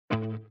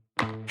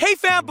Hey,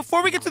 fam,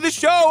 before we get to the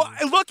show,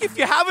 look, if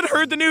you haven't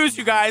heard the news,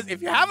 you guys,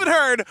 if you haven't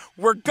heard,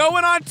 we're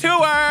going on tour.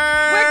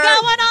 We're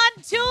going on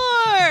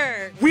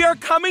tour. We are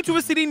coming to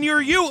a city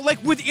near you,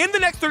 like within the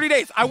next 30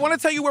 days. I want to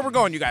tell you where we're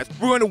going, you guys.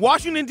 We're going to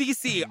Washington,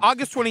 D.C.,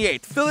 August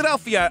 28th,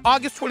 Philadelphia,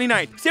 August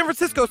 29th, San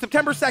Francisco,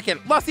 September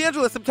 2nd, Los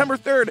Angeles, September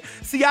 3rd,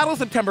 Seattle,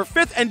 September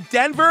 5th, and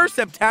Denver,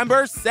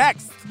 September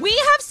 6th. We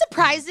have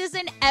surprises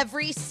in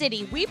every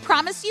city. We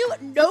promise you,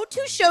 no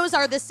two shows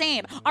are the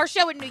same. Our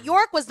show in New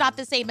York was not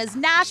the same as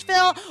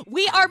Nashville.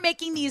 We are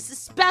making these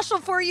special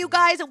for you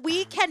guys.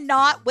 We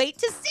cannot wait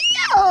to see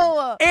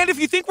you. And if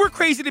you think we're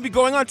crazy to be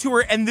going on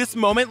tour in this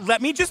moment,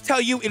 let me just tell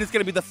you, it is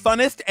going to be the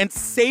funnest and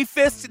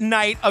safest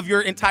night of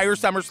your entire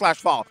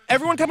summer/fall.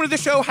 Everyone coming to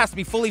the show has to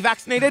be fully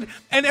vaccinated,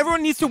 and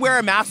everyone needs to wear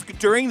a mask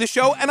during the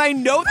show. And I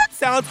know that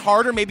sounds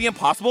hard or maybe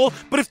impossible,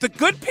 but if the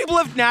good people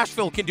of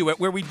Nashville can do it,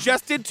 where we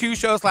just did 2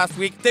 shows last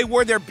week, they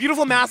wore their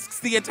beautiful masks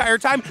the entire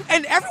time,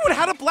 and everyone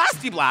had a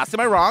blasty blast.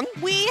 Am I wrong?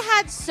 We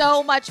had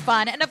so much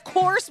fun, and of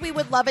course, we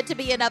would love it to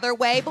be another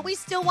way, but we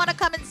still want to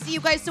come and see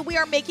you guys, so we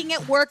are making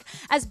it work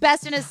as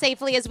best and as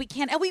safely as we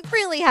can, and we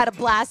really had a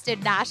blast in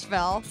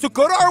Nashville. So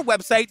go to our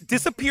website,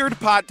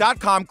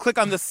 disappearedpod.com, click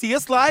on the See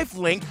Us Live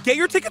link, get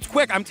your tickets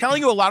quick. I'm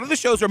telling you, a lot of the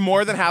shows are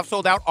more than half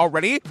sold out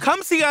already.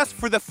 Come see us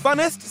for the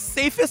funnest,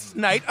 safest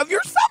night of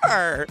your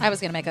summer. I was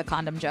going to make a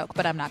condom joke,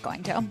 but I'm not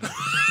going to.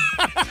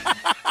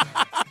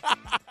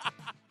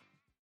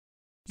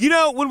 You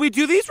know, when we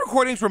do these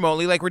recordings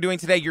remotely like we're doing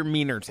today, you're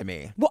meaner to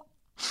me. What?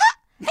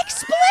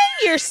 Explain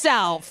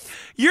yourself.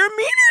 You're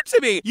meaner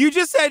to me. You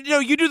just said,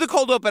 you do the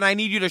cold open. I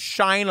need you to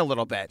shine a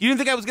little bit. You didn't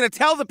think I was going to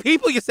tell the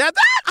people you said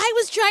that? I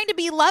was trying to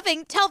be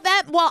loving. Tell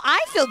them, well,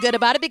 I feel good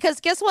about it because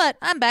guess what?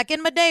 I'm back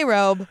in my day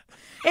robe.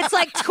 It's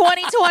like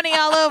 2020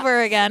 all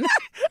over again.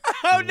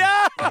 Oh,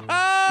 no!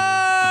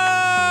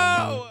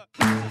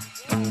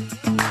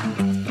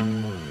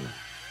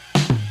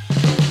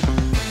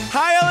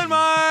 Hi, Ellen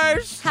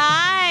Marsh.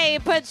 Hi,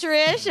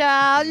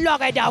 Patricia.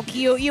 Look at how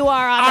cute you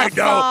are on the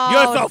phone. I know.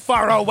 You're so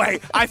far away.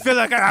 I feel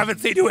like I haven't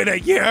seen you in a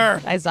year.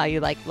 I saw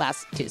you like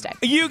last Tuesday.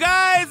 You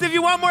guys, if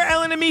you want more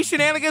Ellen and me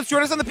shenanigans,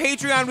 join us on the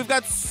Patreon. We've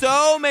got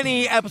so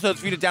many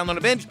episodes for you to download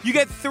and binge. You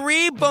get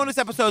 3 bonus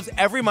episodes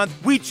every month.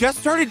 We just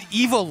started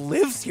Evil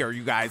Lives Here,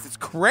 you guys. It's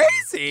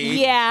crazy.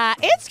 Yeah,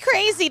 it's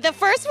crazy. The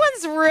first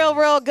one's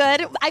real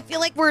good. I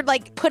feel like we're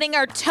like putting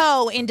our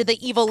toe into the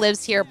Evil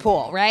Lives Here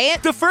pool,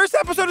 right? The first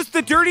episode is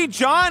the Dirty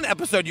John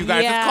episode, you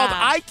guys. Yeah. It's called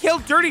I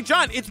Killed Dirty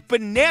John. It's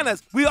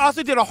bananas. We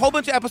also did a whole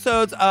bunch of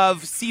episodes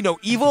of See No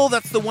Evil.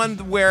 That's the one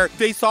where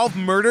they solve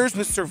murders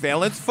with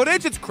surveillance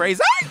footage. It's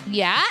crazy.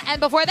 Yeah, and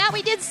before that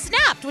we did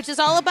Snapped, which is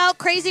all about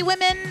crazy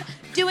women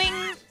doing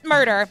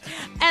murder,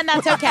 and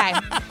that's okay.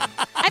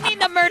 I mean,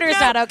 the murder's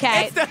not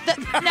okay. No.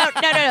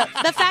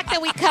 The fact that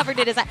we covered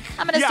it is...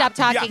 I'm going to stop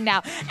talking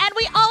now. And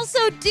we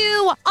also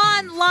do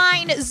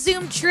online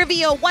Zoom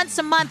trivia once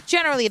a month,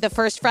 generally the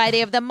first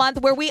Friday of the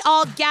month, where we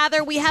all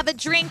gather, we have a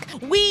drink,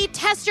 we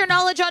test your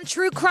knowledge on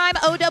true crime,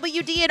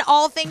 OWD, and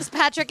all things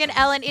Patrick and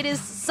Ellen. It is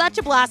such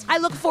a blast. I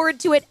look forward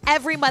to it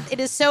every month.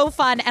 It is so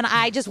fun, and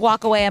I just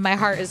walk away, and my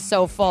heart is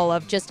so full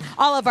of just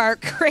all of our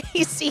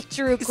crazy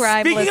true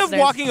crime Speaking listeners. of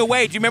walking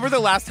away, do you remember the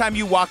last time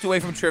you walked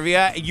away from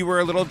trivia? You were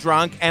a little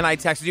drunk, and I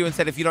texted you and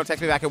said, if you don't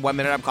text me back in 1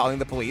 minute, I'm calling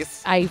the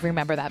police. I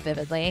remember that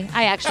vividly.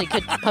 I actually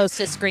could post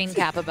a screen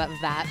cap above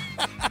that.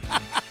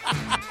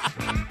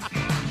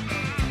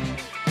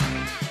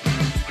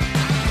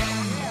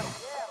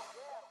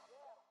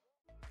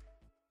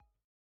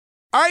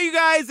 All right, you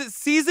guys,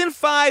 season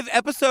 5,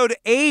 episode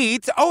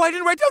 8. Oh, I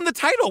didn't write down the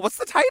title. What's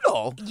the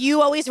title?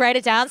 You always write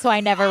it down, so I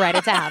never write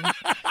it down.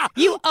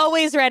 You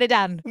always write it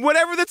down.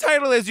 Whatever the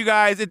title is, you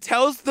guys, it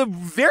tells the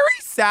very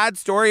sad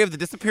story of the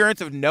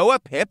disappearance of Noah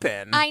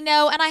Pippin. I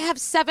know, and I have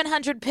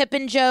 700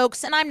 Pippin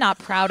jokes, and I'm not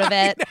proud of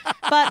it.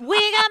 But we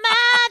got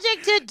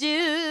magic to do.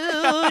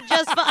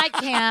 I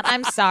can't.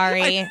 I'm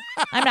sorry.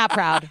 I'm not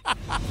proud.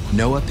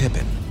 Noah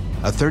Pippin,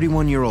 a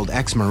 31-year-old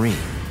ex-Marine,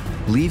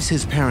 leaves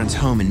his parents'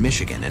 home in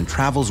Michigan and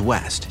travels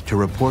west to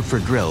report for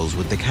drills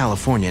with the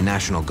California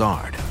National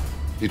Guard.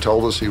 He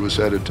told us he was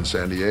headed to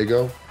San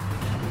Diego.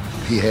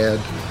 He had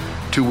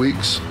 2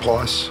 weeks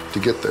plus to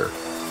get there.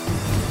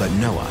 But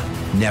Noah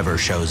never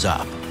shows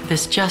up.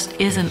 This just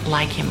isn't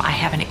like him. I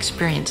haven't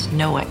experienced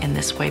Noah in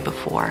this way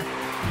before.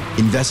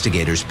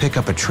 Investigators pick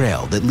up a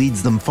trail that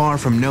leads them far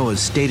from Noah's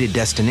stated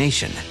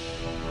destination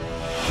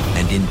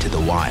and into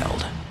the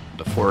wild.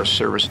 The Forest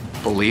Service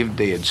believed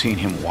they had seen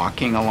him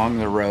walking along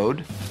the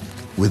road.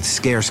 With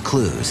scarce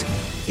clues,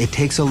 it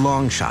takes a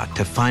long shot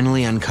to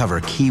finally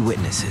uncover key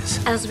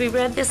witnesses. As we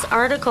read this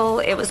article,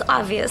 it was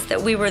obvious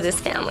that we were this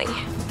family.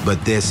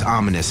 But this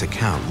ominous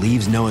account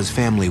leaves Noah's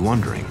family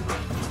wondering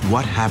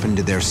what happened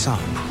to their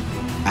son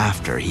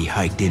after he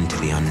hiked into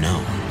the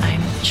unknown.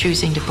 I'm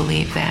choosing to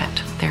believe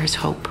that there's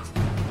hope.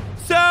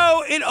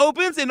 So, it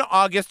opens in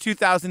August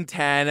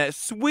 2010.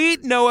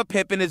 Sweet Noah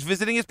Pippin is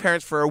visiting his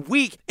parents for a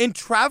week in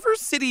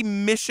Traverse City,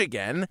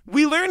 Michigan.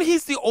 We learn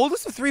he's the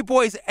oldest of 3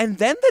 boys, and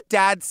then the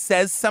dad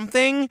says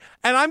something,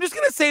 and I'm just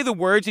going to say the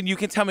words, and you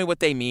can tell me what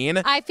they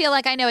mean. I feel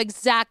like I know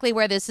exactly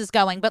where this is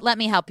going, but let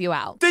me help you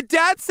out. The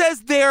dad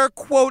says they're,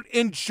 quote,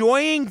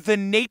 enjoying the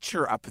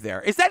nature up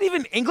there. Is that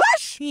even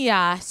English?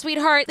 Yeah,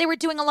 sweetheart, they were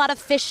doing a lot of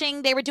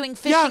fishing. They were doing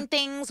fishing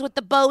things with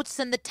the boats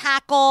and the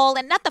tackle,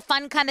 and not the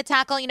fun kind of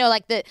tackle, you know,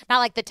 like not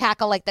like the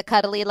tackle, like the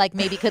cuddly, like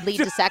maybe could lead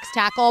to sex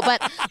tackle,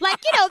 but like,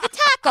 you know, the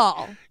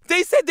tackle.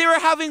 They said they were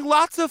having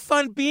lots of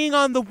fun being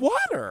on the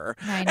water.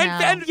 I know.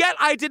 And yet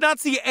I did not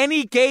see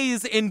any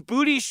gays in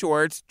booty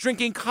shorts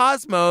drinking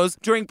Cosmos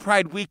during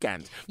Pride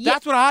weekend. Yeah.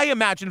 That's what I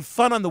imagine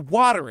fun on the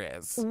water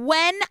is.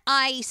 When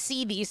I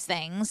see these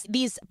things,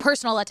 these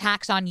personal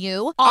attacks on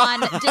you, on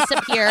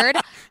Disappeared,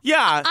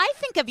 Yeah. I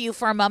think of you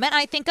for a moment.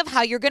 I think of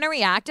how you're going to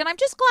react, and I'm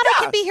just glad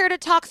I can be here to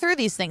talk through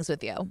these things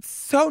with you.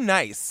 So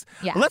nice.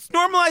 Yeah. Let's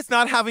normalize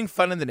not having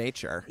fun in the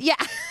nature. Yeah.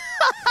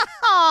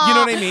 You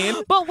know what I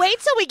mean? But wait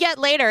till we get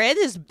later.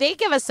 They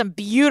give us some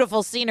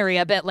beautiful scenery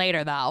a bit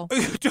later, though.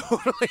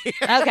 Totally.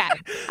 Okay.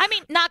 I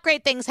mean, not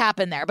great things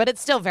happen there, but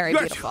it's still very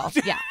beautiful.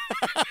 Yeah.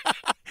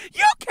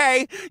 You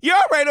okay? You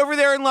all right over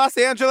there in Los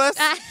Angeles?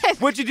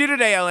 What'd you do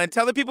today, Ellen?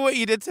 Tell the people what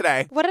you did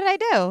today. What did I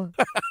do?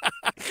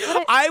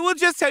 I will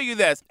just tell you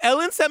this.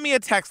 Ellen sent me a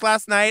text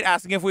last night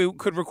asking if we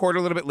could record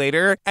a little bit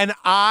later, and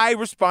I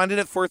responded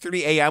at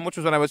 4:30 a.m., which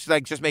was when I was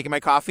like just making my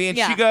coffee, and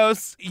she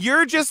goes,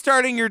 "You're just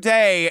starting your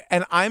day,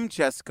 and I'm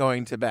just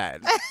going to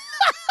bed."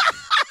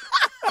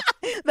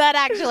 That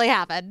actually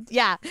happened.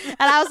 Yeah. And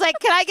I was like,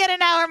 can I get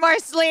an hour more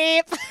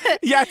sleep?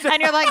 Yeah.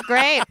 And you're like,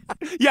 great.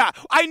 Yeah.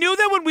 I knew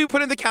that when we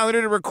put in the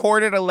calendar to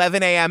record at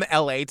 11 a.m.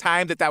 LA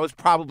time, that was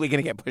probably going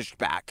to get pushed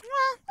back.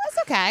 Well,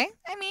 that's okay.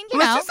 I mean, you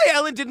Let's know. just say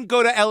Ellen didn't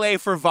go to LA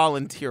for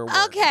volunteer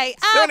work. Okay.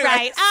 So All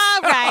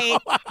right.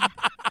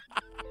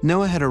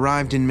 Noah had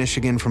arrived in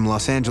Michigan from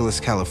Los Angeles,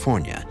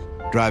 California,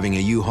 driving a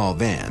U-Haul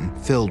van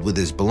filled with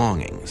his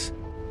belongings.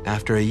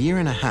 After a year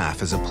and a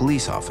half as a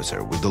police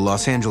officer with the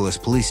Los Angeles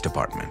Police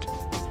Department,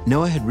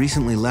 Noah had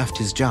recently left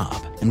his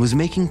job and was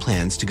making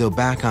plans to go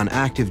back on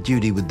active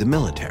duty with the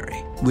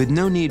military. With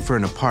no need for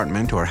an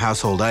apartment or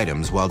household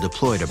items while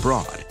deployed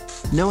abroad,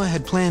 Noah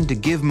had planned to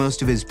give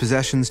most of his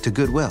possessions to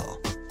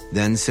Goodwill,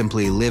 then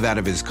simply live out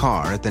of his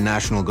car at the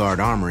National Guard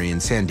Armory in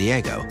San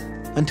Diego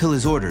until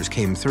his orders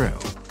came through.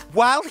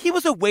 While he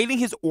was awaiting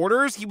his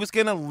orders, he was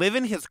going to live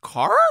in his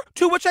car?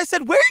 To which I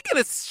said, where are you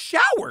going to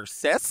shower,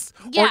 sis?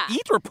 Yeah. Or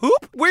eat or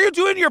poop? Where are you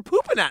doing your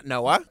pooping at,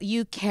 Noah?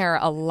 You care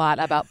a lot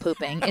about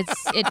pooping.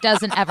 It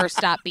doesn't ever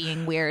stop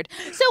being weird.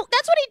 So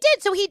that's what he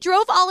did. So he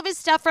drove all of his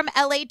stuff from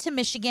LA to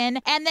Michigan,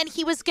 and then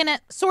he was going to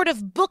sort of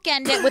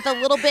bookend it with a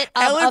little bit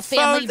of a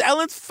family.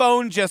 Ellen's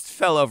phone just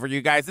fell over, you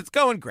guys. It's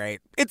going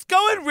great. It's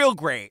going real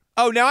great.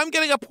 Oh, now I'm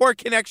getting a poor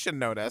connection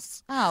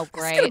notice. Oh,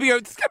 great.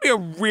 It's gonna be a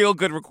real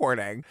good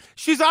recording.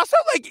 She's also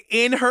like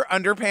in her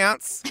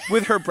underpants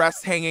with her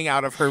breasts hanging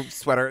out of her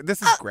sweater.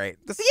 This is great.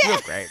 This is real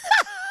great.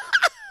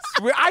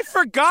 I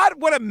forgot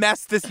what a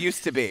mess this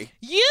used to be.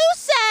 You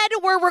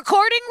said we're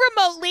recording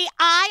remotely.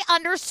 I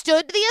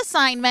understood the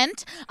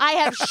assignment. I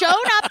have shown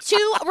up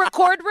to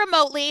record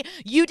remotely.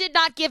 You did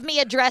not give me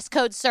a dress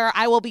code, sir.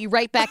 I will be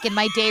right back in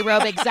my day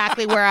robe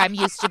exactly where I'm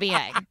used to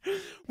being.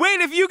 Wait,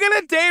 if you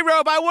get a day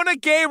robe, I want a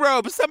gay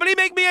robe. Somebody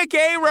make me a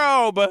gay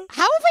robe.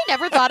 How have we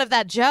never thought of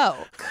that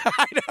joke?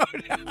 I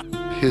don't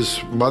know.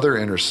 His mother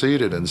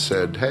interceded and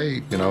said,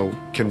 hey,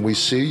 can we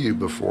see you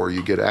before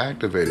you get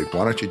activated?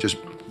 Why don't you just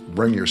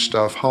bring your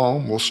stuff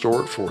home? We'll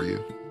store it for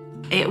you.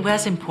 It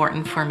was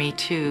important for me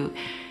to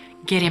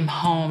get him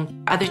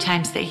home. Other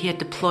times that he had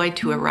deployed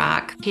to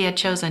Iraq, he had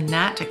chosen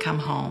not to come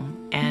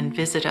home and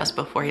visit us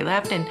before he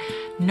left. And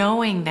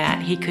knowing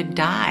that he could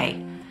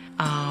die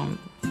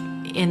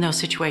in those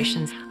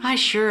situations, I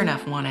sure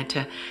enough wanted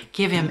to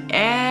give him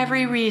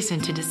every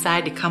reason to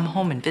decide to come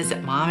home and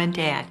visit Mom and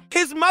Dad.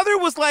 His mother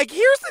was like,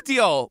 here's the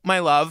deal, my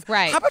love.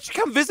 Right. How about you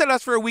come visit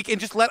us for a week and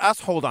just let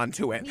us hold on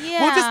to it?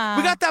 Yeah.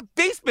 We got that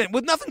basement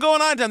with nothing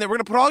going on down there. We're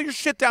going to put all your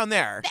shit down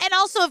there. And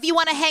also, if you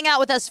want to hang out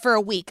with us for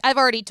a week, I've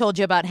already told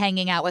you about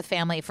hanging out with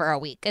family for a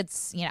week.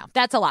 It's,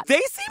 that's a lot.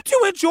 They seem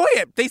to enjoy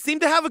it. They seem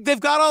to they've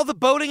got all the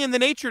boating and the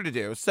nature to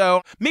do.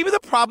 So maybe the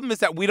problem is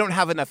that we don't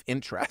have enough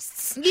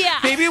interests. Yeah.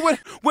 Maybe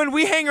when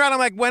we hang around, I'm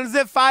like, when's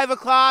it 5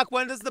 o'clock?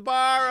 When does the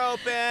bar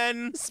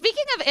open?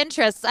 Speaking of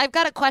interests, I've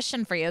got a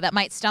question for you that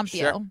might stump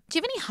Sure. you. Do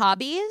you have any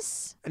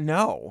hobbies?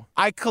 No.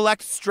 I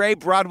collect stray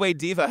Broadway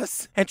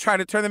divas and try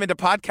to turn them into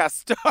podcast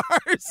stars.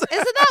 Isn't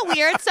that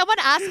weird? Someone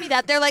asked me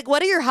that. They're like,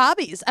 what are your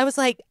hobbies? I was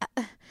like,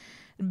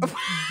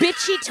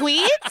 bitchy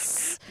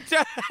tweets?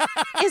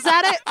 Is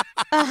that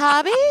a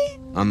hobby?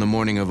 On the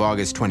morning of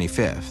August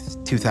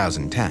 25th,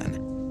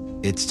 2010,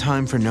 it's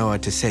time for Noah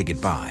to say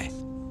goodbye.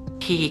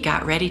 He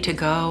got ready to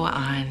go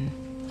on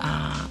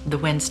the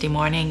Wednesday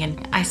morning,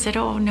 and I said,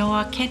 oh,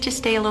 Noah, can't you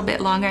stay a little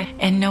bit longer?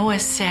 And Noah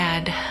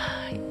said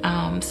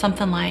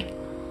something like,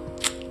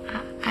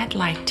 I'd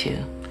like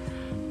to,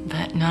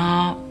 but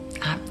no,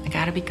 I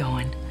gotta be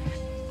going.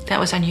 That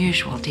was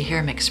unusual to hear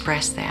him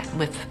express that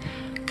with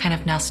kind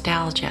of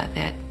nostalgia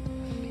that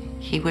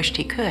he wished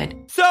he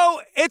could.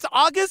 So it's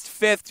August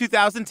 5th,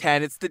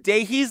 2010. It's the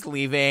day he's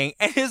leaving,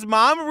 and his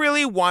mom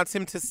really wants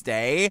him to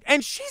stay.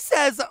 And she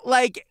says,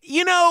 like,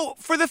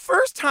 for the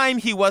first time,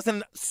 he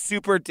wasn't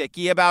super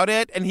dicky about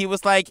it. And he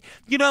was like,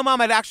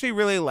 Mom, I'd actually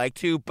really like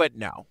to, but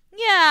no.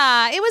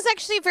 Yeah, it was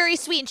actually very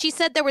sweet. And she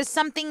said there was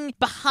something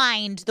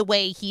behind the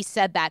way he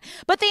said that.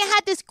 But they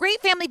had this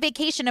great family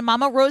vacation, and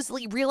Mama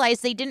Rosalie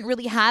realized they didn't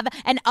really have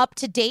an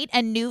up-to-date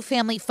and new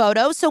family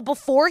photo. So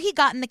before he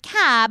got in the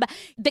cab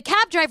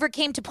driver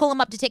came to pull him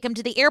up to take him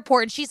to the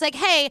airport. And she's like,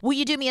 hey, will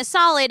you do me a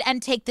solid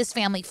and take this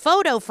family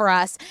photo for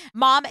us?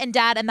 Mom and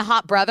Dad and the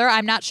hot brother.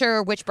 I'm not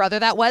sure which brother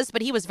that was,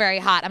 but he was very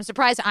hot. I'm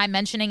surprised I'm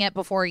mentioning it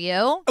before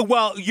you.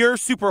 Well, you're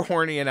super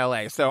horny in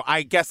LA, so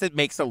I guess it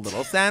makes a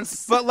little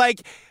sense. But,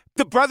 like,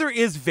 the brother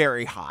is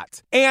very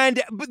hot.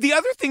 And the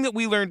other thing that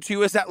we learned,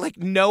 too, is that, like,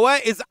 Noah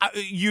is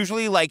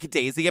usually like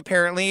Daisy,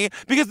 apparently.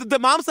 Because the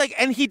mom's like,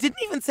 and he didn't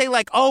even say,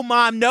 like, oh,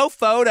 Mom, no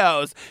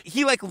photos.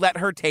 He, like, let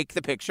her take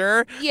the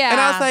picture. Yeah.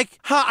 And I was like,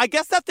 I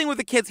guess that thing with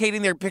the kids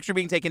hating their picture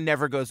being taken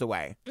never goes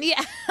away.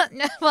 Yeah.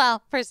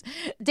 Well, first,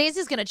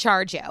 Daisy's going to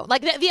charge you.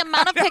 Like, the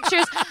amount of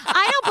pictures,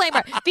 I don't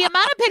blame her. The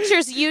amount of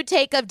pictures you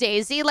take of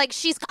Daisy, like,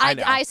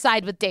 I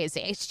side with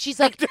Daisy. She's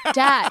like,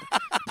 Dad,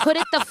 put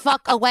it the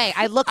fuck away.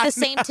 I look the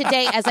same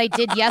today as I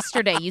did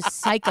yesterday, you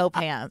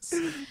psychopants.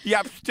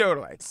 Yep,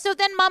 totally. So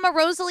then Mama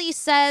Rosalie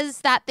says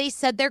that they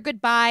said their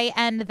goodbye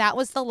and that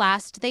was the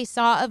last they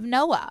saw of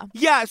Noah.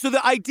 Yeah, so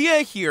the idea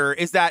here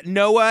is that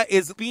Noah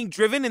is being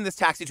driven in this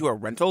taxi to a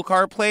rental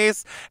car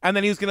place, and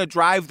then he's going to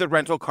drive the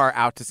rental car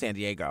out to San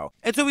Diego.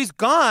 And so he's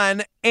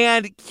gone,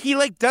 and he,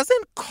 like,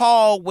 doesn't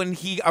call when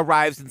he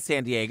arrives in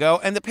San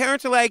Diego. And the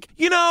parents are like,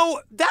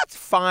 that's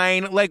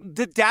fine. Like,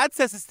 the dad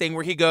says this thing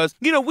where he goes,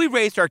 we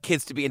raised our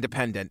kids to be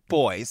independent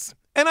boys.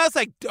 And I was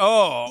like,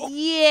 oh.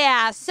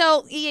 Yeah.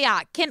 So,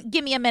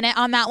 give me a minute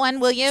on that one,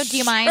 will you? Do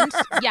you mind?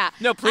 Yeah.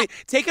 No, please.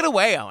 Take it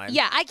away, Ellen.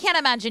 Yeah. I can't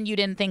imagine you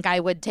didn't think I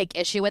would take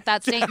issue with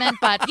that statement,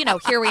 but,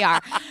 here we are.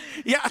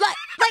 Yeah. But,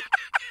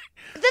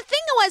 the thing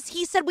was,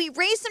 he said we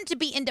raised him to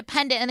be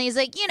independent, and he's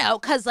like,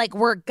 because, like,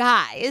 we're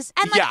guys.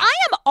 And, like, I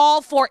am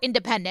all for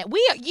independent.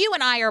 You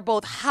and I are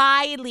both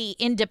highly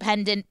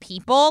independent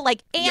people,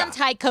 like,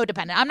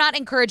 anti-codependent. I'm not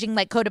encouraging,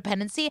 like,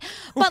 codependency,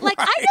 but, like,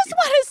 right. I just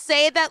want to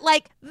say that,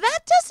 like, that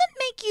doesn't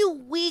make you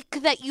weak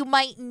that you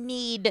might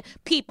need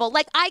people.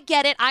 Like, I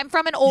get it. I'm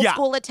from an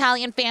old-school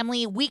Italian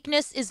family.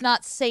 Weakness is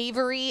not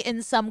savory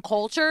in some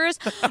cultures.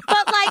 But,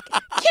 like,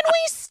 can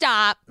we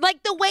stop?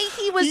 Like, the way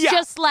he was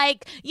just,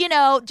 like,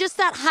 just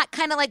that hot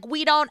kind of like,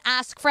 we don't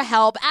ask for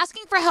help.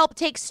 Asking for help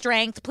takes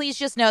strength. Please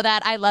just know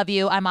that. I love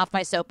you. I'm off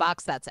my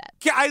soapbox. That's it.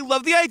 Yeah, I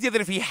love the idea that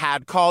if he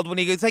had called when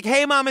he goes like,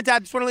 hey, Mom and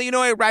Dad, just want to let you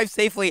know I arrived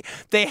safely.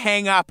 They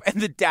hang up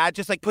and the dad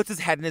just like puts his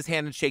head in his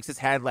hand and shakes his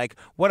head like,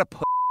 what a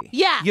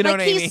Yeah, you know like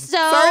what I mean?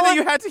 Sorry that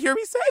you had to hear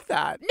me say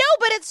that. No,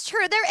 but it's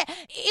true.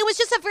 It was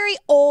just a very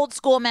old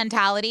school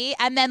mentality.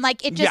 And then,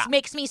 like, it just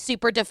makes me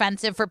super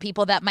defensive for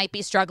people that might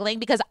be struggling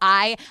because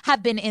I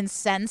have been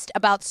incensed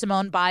about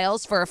Simone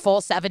Biles for a full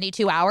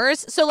 72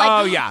 hours. So, like,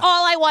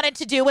 all I wanted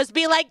to do was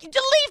be like,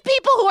 leave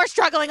people who are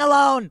struggling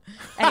alone.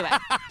 Anyway,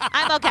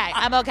 I'm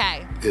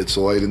okay. It's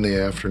late in the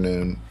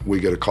afternoon. We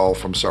get a call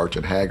from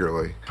Sergeant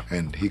Haggerly,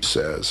 and he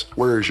says,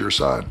 where is your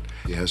son?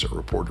 He hasn't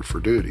reported for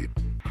duty.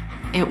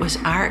 It was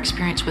our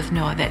experience with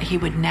Noah that he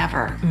would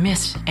never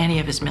miss any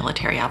of his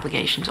military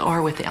obligations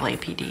or with the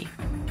LAPD.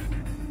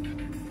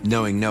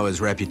 Knowing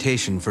Noah's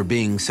reputation for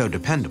being so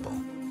dependable,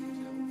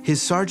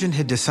 his sergeant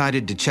had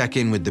decided to check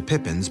in with the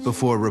Pippins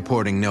before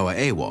reporting Noah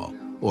AWOL,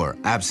 or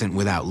absent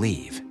without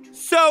leave.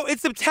 So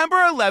it's September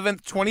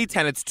 11th,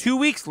 2010. It's 2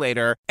 weeks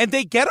later, and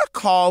they get a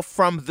call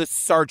from the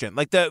sergeant.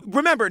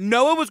 Remember,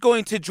 Noah was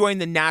going to join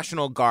the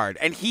National Guard,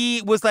 and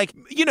he was like,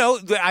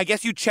 I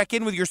guess you check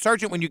in with your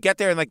sergeant when you get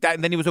there and like that,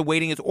 and then he was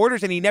awaiting his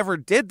orders, and he never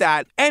did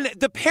that. And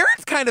the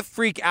parents kind of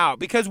freak out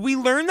because we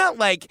learn that,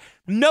 like,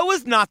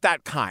 Noah's not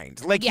that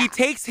kind. Like, he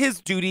takes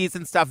his duties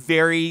and stuff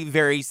very,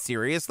 very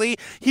seriously.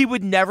 He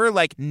would never,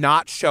 like,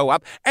 not show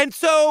up. And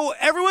so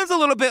everyone's a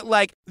little bit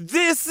like,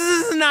 this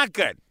is not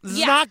good. This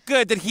is not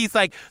good that he's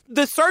like,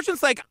 the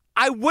sergeant's like,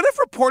 I would have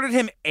reported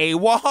him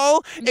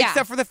AWOL,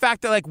 except for the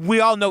fact that, like, we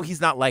all know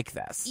he's not like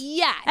this.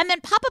 Yeah. And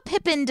then Papa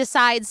Pippin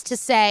decides to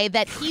say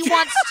that he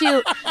wants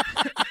to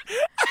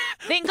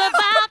think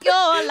about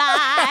your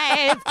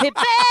life,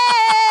 Pippin.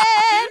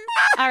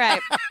 All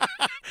right.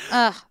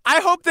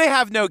 I hope they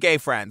have no gay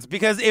friends,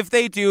 because if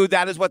they do,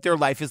 that is what their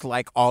life is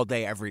like all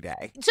day, every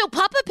day. So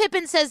Papa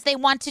Pippin says they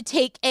want to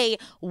take a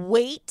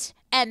wait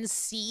and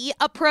see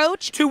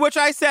approach. To which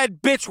I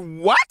said, bitch,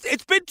 what?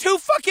 It's been 2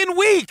 fucking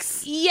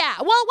weeks. Yeah.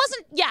 Well,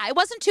 it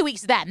wasn't 2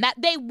 weeks then. That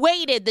they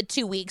waited the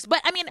 2 weeks. But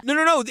I mean,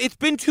 No. It's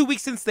been 2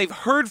 weeks since they've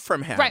heard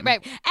from him. Right.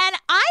 And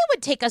I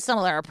would take a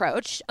similar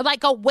approach,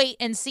 like a wait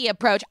and see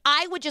approach.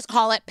 I would just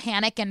call it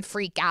panic and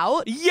freak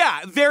out.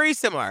 Yeah, very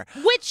similar.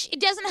 Which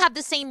doesn't have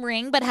the same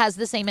ring, but has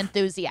the same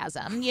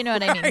enthusiasm. You know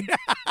what I mean?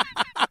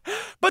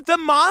 But the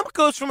mom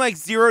goes from like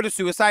 0 to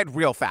suicide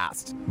real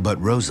fast.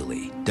 But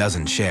Rosalie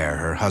doesn't share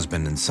her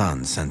husband and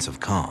son's sense of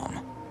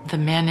calm. The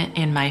men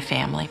in my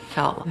family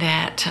felt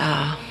that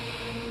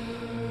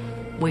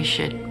we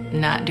should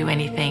not do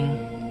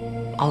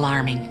anything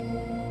alarming.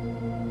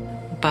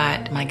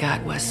 But my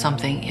gut was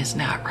something is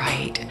not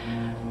right.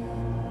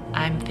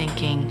 I'm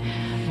thinking,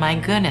 my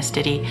goodness,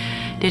 did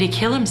he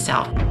kill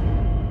himself?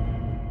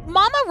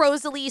 Mama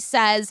Rosalie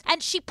says,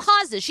 and she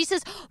pauses, she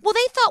says, well,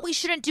 they thought we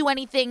shouldn't do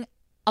anything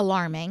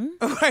alarming.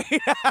 Which,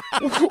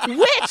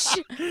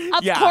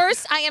 of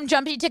course, I am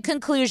jumping to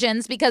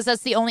conclusions because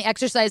that's the only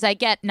exercise I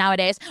get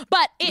nowadays.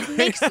 But it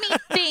makes me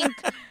think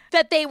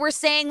that they were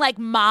saying, like,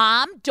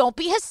 Mom, don't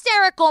be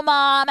hysterical,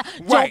 Mom.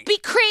 Don't be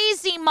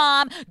crazy,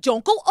 Mom.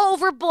 Don't go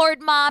overboard,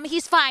 Mom.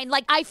 He's fine.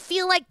 Like, I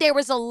feel like there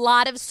was a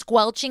lot of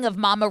squelching of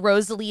Mama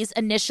Rosalie's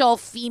initial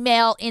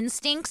female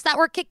instincts that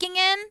were kicking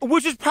in.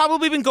 Which has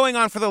probably been going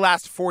on for the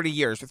last 40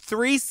 years.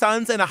 3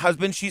 sons and a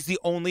husband. She's the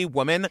only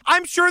woman.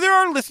 I'm sure there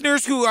are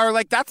listeners who are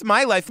like, that's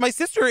my life. My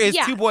sister is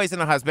 2 boys and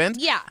a husband.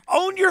 Yeah.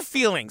 Own your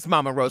feelings,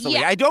 Mama Rosalie.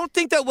 Yeah. I don't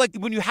think that, like,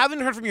 when you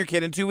haven't heard from your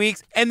kid in 2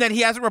 weeks and then he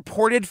hasn't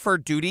reported for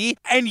duty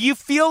and you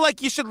feel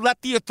like you should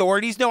let the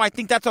authorities know, I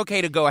think that's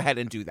okay to go ahead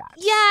and do that.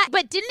 Yeah,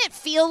 but didn't it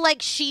feel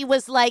like she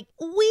was like,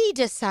 we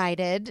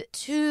decided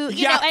to,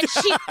 you know, and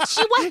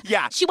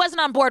she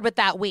wasn't on board with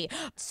that we.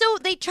 So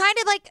they try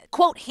to, like,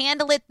 quote,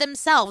 handle it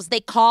themselves.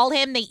 They call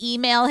him, they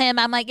email him.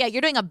 I'm like, yeah,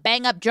 you're doing a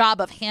bang up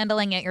job of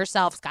handling it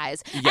yourselves,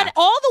 guys. Yeah. And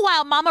all the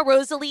while, Mama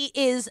Rosalie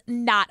is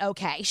not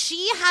okay.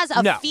 She has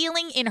a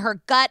feeling in her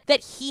gut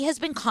that he has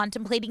been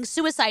contemplating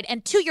suicide.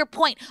 And to your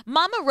point,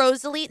 Mama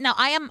Rosalie, now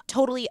I am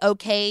totally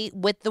okay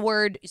with the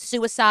word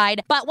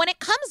suicide, but when it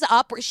comes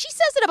up, she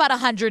says it about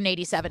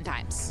 187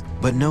 times.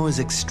 But Noah's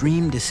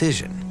extreme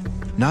decision,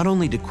 not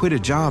only to quit a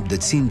job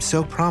that seemed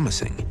so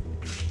promising,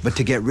 but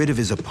to get rid of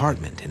his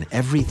apartment and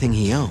everything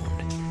he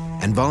owned,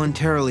 and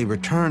voluntarily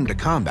return to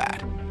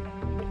combat,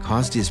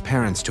 caused his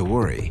parents to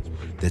worry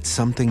that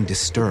something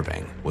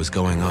disturbing was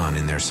going on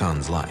in their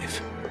son's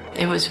life.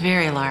 It was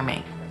very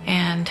alarming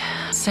and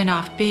sent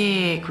off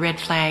big red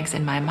flags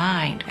in my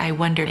mind. I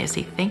wondered, is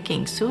he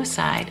thinking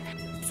suicide?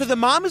 So the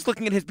mom is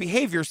looking at his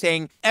behavior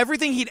saying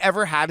everything he'd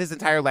ever had his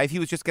entire life, he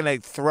was just going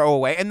to throw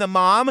away. And the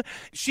mom,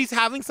 she's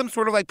having some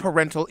sort of like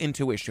parental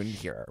intuition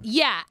here.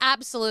 Yeah,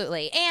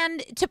 absolutely.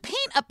 And to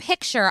paint a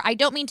picture, I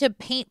don't mean to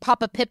paint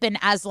Papa Pippin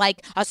as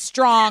like a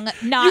strong,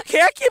 not... You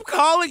can't keep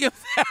calling him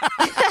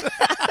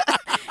that.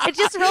 It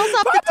just rolls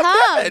off the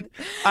tongue.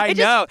 I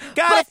know.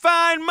 Gotta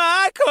find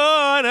my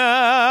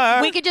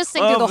corner. We could just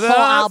sing through the whole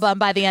album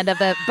by the end of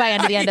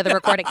the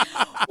recording.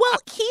 Well,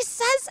 he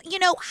says, you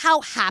know,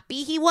 how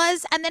happy he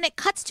was, and then it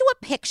cuts to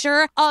a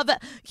picture of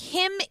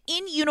him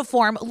in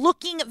uniform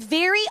looking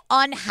very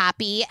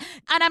unhappy.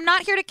 And I'm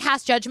not here to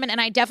cast judgment,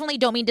 and I definitely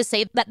don't mean to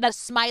say that the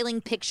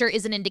smiling picture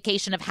is an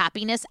indication of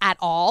happiness at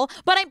all.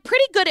 But I'm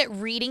pretty good at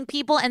reading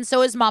people, and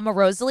so is Mama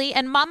Rosalie.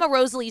 And Mama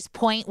Rosalie's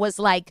point was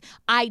like,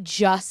 I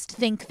just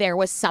think there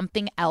was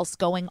something else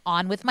going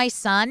on with my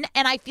son,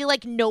 and I feel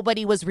like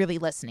nobody was really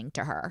listening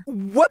to her.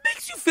 What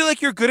makes you feel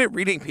like you're good at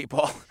reading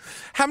people?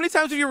 How many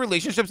times have your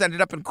relationships ended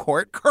up in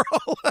court, girl?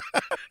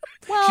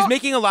 Well, she's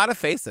making a lot of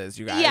faces,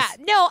 you guys. Yeah,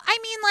 no, I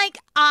mean, like,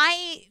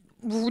 I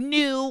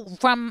knew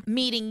from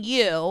meeting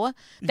you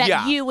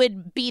that you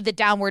would be the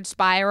downward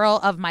spiral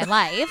of my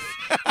life.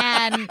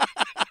 And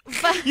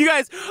you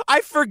guys, I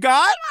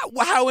forgot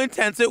how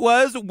intense it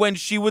was when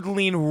she would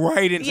lean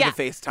right into the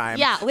FaceTime.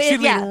 Yeah.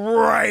 She'd lean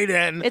right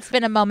in. It's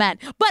been a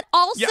moment. But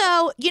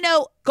also, you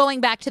know,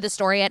 going back to the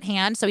story at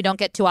hand, so we don't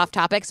get too off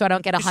topic, so I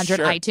don't get 100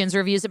 iTunes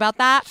reviews about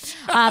that.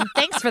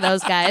 Thanks for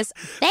those, guys.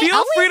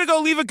 Feel free to go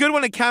leave a good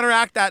one and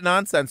counteract that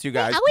nonsense, you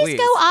guys. Always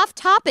go off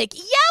topic.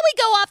 Yeah,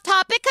 we go off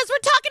topic because we're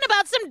talking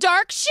about some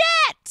dark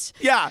shit.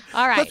 Yeah.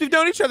 All right. Plus, we've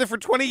known each other for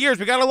 20 years.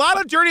 We got a lot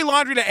of dirty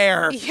laundry to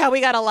air. Yeah,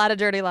 we got a lot of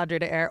dirty laundry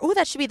to air. Oh,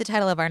 that should be the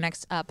title of our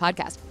next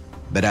podcast.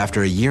 But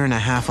after a year and a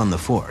half on the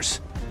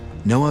force,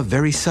 Noah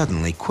very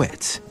suddenly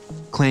quits,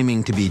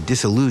 claiming to be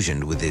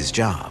disillusioned with his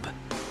job.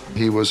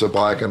 He was a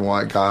black and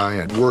white guy,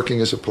 and working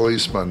as a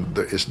policeman,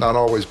 it's not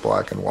always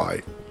black and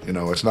white. You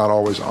know, it's not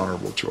always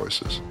honorable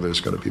choices.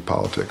 There's going to be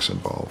politics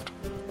involved.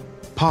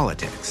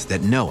 Politics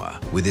that Noah,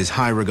 with his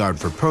high regard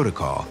for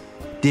protocol,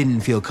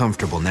 didn't feel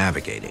comfortable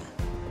navigating.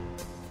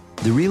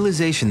 The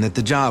realization that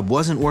the job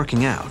wasn't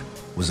working out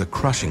was a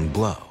crushing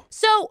blow.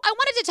 So I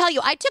wanted to tell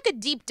you, I took a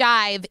deep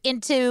dive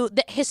into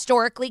the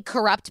historically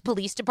corrupt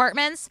police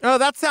departments. Oh,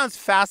 that sounds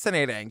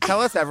fascinating.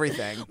 Tell us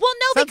everything. Well,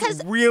 no, sounds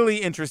because really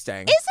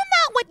interesting. Isn't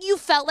that what you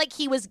felt like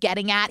he was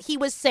getting at? He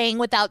was saying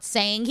without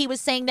saying. He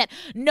was saying that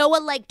Noah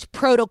liked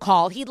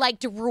protocol. He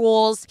liked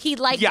rules. He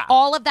liked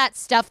all of that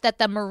stuff that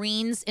the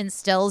Marines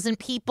instills in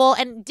people.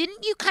 And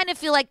didn't you kind of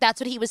feel like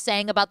that's what he was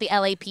saying about the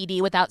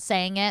LAPD without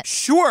saying it?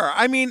 Sure.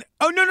 I mean,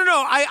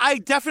 no. I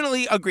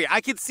definitely agree.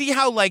 I could see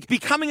how, like,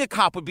 becoming a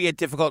cop would be a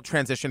difficult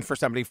transition for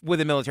somebody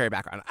with a military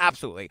background.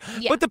 Absolutely.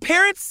 Yeah. But the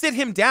parents sit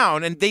him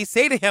down and they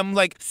say to him,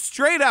 like,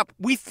 straight up,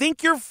 we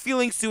think you're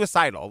feeling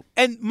suicidal.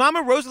 And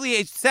Mama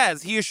Rosalie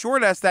says, he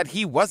assured us us that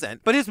he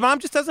wasn't, but his mom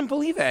just doesn't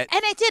believe it.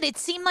 And it did. It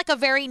seemed like a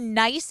very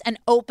nice and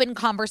open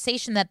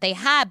conversation that they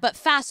had. But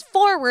fast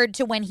forward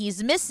to when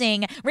he's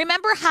missing.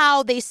 Remember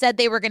how they said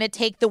they were going to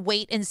take the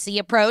wait and see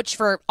approach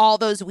for all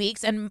those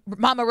weeks? And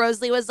Mama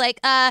Rosalie was like,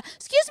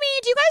 excuse me,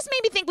 do you guys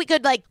maybe think we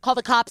could call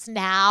the cops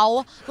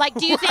now?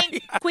 Do you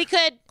think we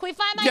could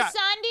find my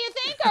son, do you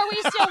think? Or are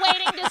we still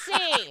waiting to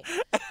see?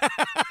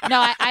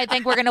 No, I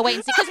think we're going to wait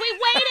and see because we've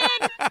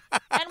waited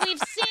and we've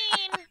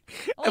seen.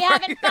 We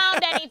haven't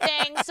found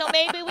anything, so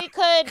maybe we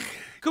could.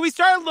 Could we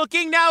start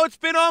looking now? It's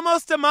been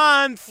almost a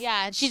month.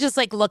 Yeah, and she's just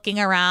looking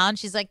around.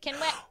 She's like,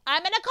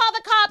 I'm going to call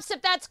the cops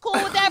if that's cool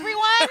with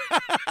everyone.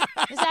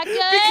 Is that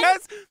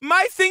good? Because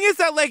my thing is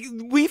that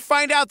we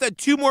find out that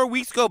 2 more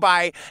weeks go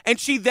by and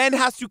she then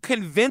has to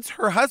convince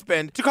her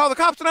husband to call the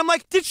cops. And I'm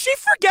like, did she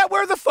forget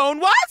where the phone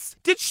was?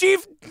 Did she,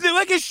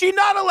 is she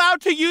not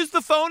allowed to use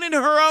the phone in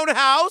her own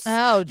house?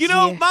 Oh, You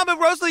know, Mama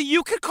Rosalie,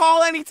 you could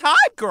call anytime,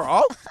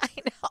 girl.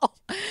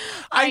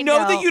 I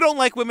know that you don't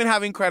like women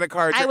having credit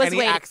cards or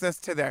any access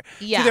to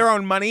their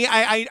own money.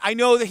 I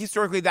know that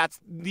historically that's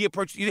the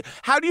approach.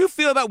 How do you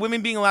feel about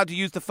women being allowed to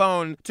use the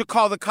phone to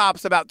call the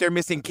cops about their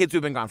missing kids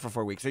who've been gone for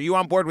 4 weeks? Are you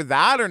on board with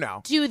that or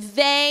no? Do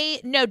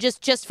they,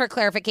 just for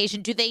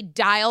clarification, do they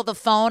dial the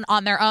phone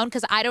on their own?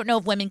 Because I don't know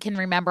if women can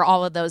remember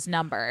all of those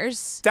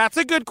numbers. That's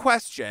a good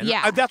question.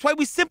 Yeah. That's why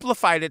we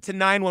simplified it to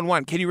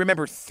 911. Can you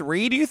remember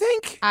 3, do you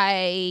think?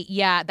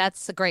 Yeah,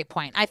 that's a great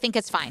point. I think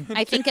it's fine.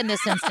 I think in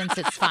this instance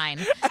it's fine.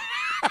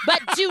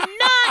 But do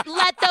not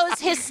let those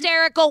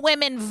hysterical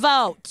women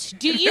vote.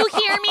 Do you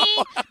hear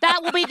me? That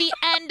will be the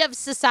end of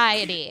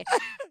society.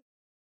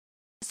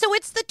 So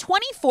it's the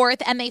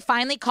 24th, and they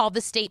finally call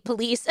the state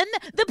police. And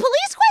the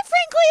police, quite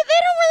frankly, they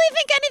don't really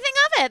think anything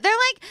of it. They're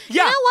like, you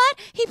know what?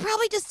 He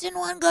probably just didn't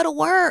want to go to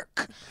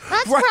work.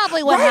 That's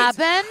probably what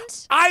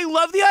happened. I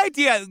love the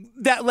idea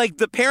that,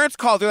 the parents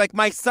called. They're like,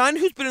 my son,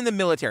 who's been in the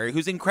military,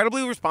 who's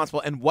incredibly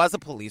responsible and was a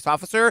police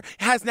officer,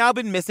 has now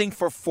been missing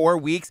for 4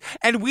 weeks,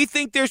 and we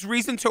think there's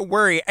reason to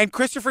worry. And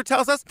Christopher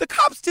tells us the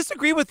cops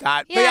disagree with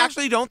that. Yeah. They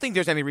actually don't think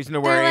there's any reason to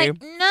worry. They're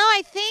like, no,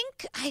 I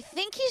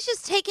think he's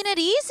just taking it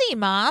easy,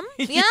 Mom.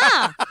 Yeah.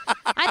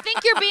 I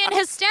think you're being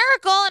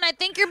hysterical, and I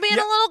think you're being a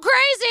little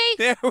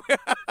crazy.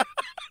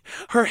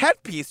 Her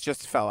headpiece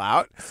just fell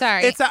out.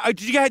 Sorry. It's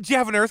do you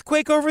have an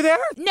earthquake over there?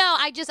 No,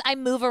 I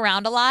move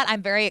around a lot.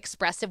 I'm very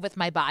expressive with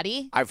my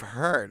body. I've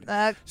heard.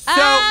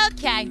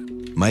 Okay.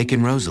 Mike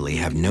and Rosalie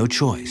have no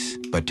choice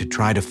but to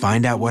try to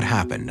find out what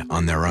happened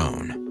on their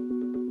own.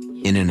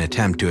 In an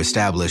attempt to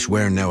establish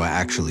where Noah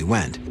actually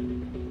went,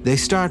 they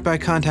start by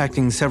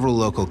contacting several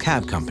local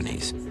cab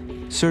companies,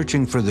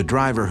 searching for the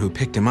driver who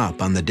picked him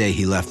up on the day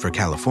he left for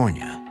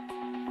California.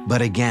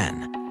 But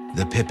again,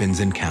 the Pippins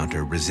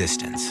encounter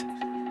resistance.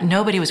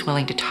 Nobody was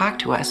willing to talk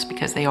to us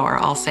because they are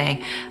all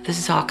saying, this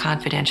is all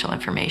confidential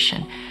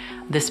information.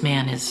 This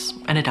man is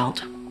an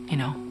adult.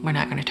 We're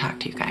not going to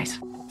talk to you guys.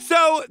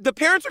 So the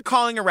parents are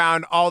calling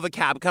around all the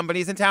cab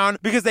companies in town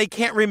because they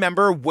can't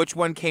remember which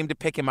one came to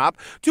pick him up.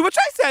 To which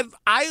I said,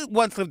 I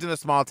once lived in a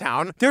small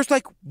town. There's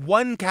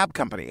one cab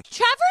company.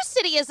 Traverse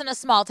City isn't a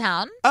small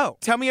town. Oh,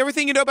 tell me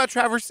everything you know about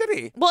Traverse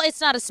City. Well, it's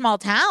not a small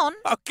town.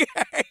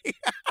 Okay.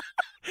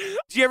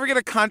 Do you ever get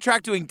a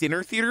contract doing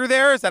dinner theater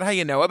there? Is that how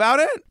you know about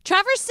it?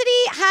 Traverse City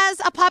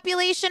has a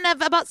population of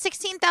about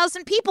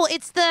 16,000 people.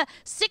 It's the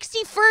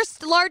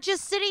 61st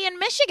largest city in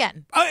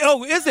Michigan.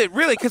 Oh, is it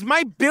really? Because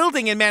my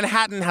building in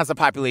Manhattan has a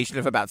population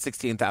of about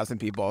 16,000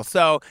 people.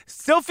 So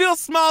still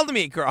feels small to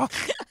me, girl.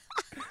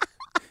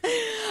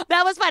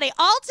 That was funny.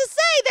 All to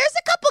say, there's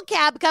a couple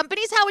cab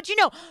companies. How would you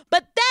know?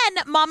 But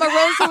then Mama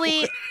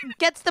Rosalie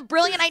gets the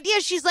brilliant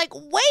idea. She's like,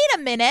 wait a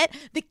minute.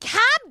 The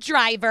cab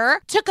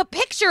driver took a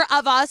picture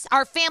of us,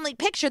 our family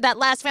picture, that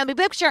last family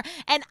picture,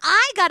 and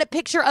I got a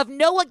picture of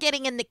Noah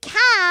getting in the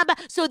cab.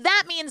 So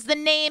that means the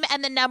name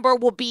and the number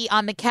will be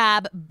on the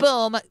cab.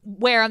 Boom.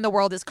 Where in the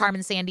world is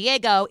Carmen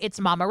Sandiego?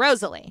 It's Mama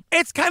Rosalie.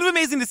 It's kind of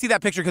amazing to see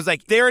that picture because,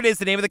 there it is,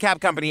 the name of the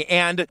cab company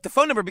and the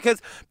phone number.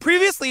 Because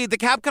previously, the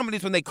cab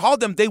companies, when they called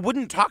them, they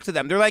wouldn't talk to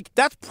them. They're like,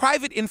 that's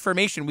private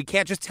information. We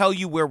can't just tell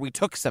you where we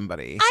took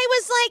somebody. I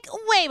was like,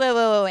 wait.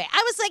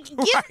 I was like,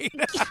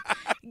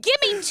 give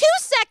me 2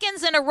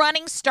 seconds and a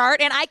running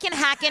start and I can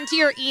hack into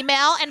your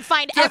email and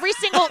find every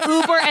single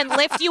Uber and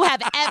Lyft you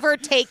have ever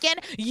taken.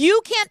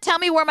 You can't tell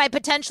me where my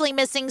potentially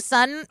missing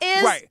son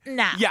is? Right.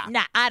 Nah,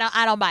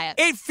 I don't buy it.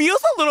 It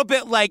feels a little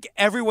bit like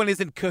everyone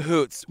is in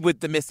cahoots with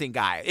the missing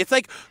guy. It's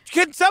like,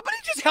 can somebody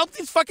just help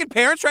these fucking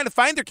parents trying to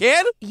find their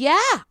kid? Yeah,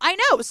 I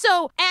know.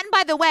 So, and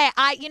by the way,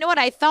 you know what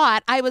I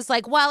thought? I was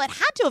like, well, it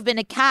had to have been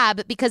a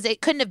cab because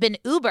it couldn't have been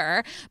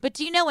Uber. But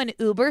do you know when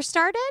Uber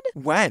started?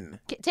 When?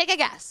 Take a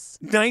guess.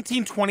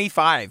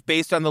 1925,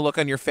 based on the look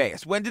on your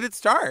face. When did it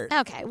start?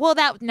 Okay, well,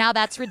 now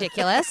that's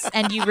ridiculous,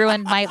 and you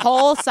ruined my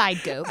whole side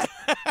goob.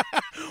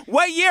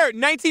 What year?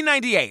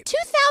 1998.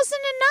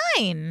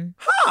 2009.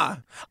 Huh.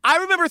 I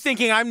remember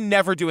thinking, I'm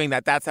never doing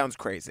that. That sounds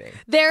crazy.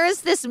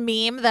 There's this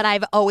meme that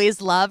I've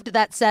always loved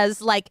that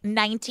says, like,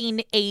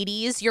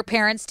 1980s, your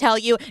parents tell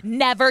you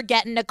never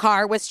get in a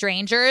car with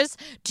strangers.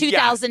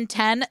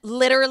 2010,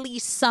 literally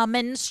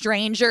summon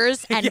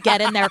strangers and get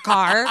in their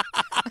car.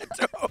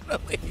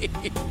 Totally.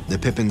 The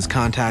Pippins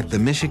contact the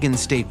Michigan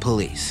State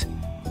Police,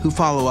 who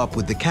follow up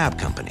with the cab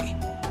company.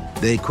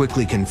 They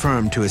quickly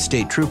confirm to a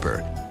state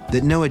trooper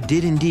that Noah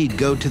did indeed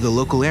go to the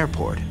local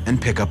airport and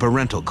pick up a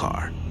rental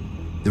car.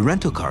 The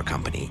rental car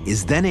company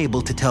is then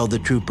able to tell the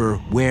trooper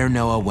where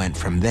Noah went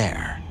from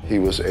there. He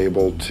was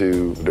able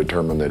to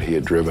determine that he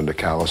had driven to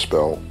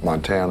Kalispell,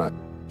 Montana.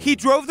 He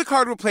drove the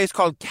car to a place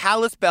called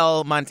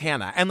Kalispell,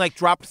 Montana, and, like,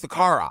 dropped the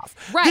car off.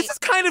 Right. This is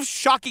kind of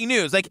shocking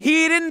news. Like,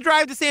 he didn't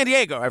drive to San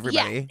Diego,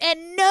 everybody. Yeah,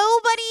 and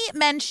nobody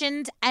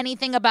mentioned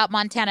anything about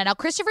Montana. Now,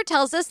 Christopher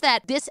tells us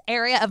that this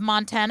area of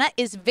Montana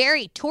is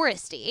very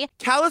touristy.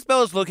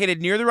 Kalispell is located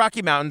near the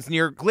Rocky Mountains,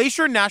 near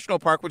Glacier National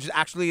Park, which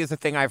actually is a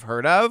thing I've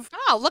heard of.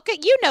 Oh, look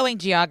at you knowing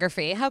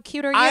geography. How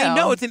cute are you? I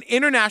know. It's an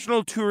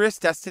international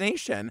tourist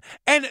destination.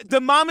 And the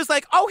mom is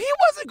like, oh, he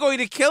wasn't going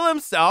to kill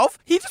himself.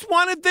 He just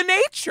wanted the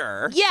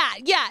nature.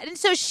 Yeah. And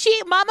so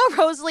Mama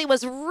Rosalie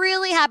was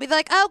really happy. They're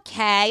like,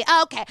 okay.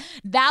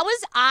 That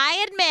was,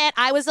 I admit,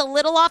 I was a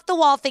little off the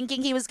wall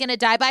thinking he was going to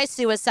die by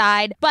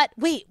suicide. But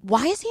wait,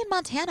 why is he in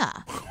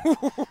Montana?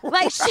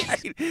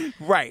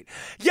 Right.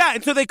 Yeah,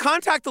 and so they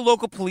contact the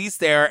local police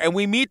there, and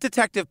we meet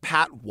Detective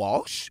Pat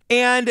Walsh.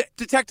 And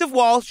Detective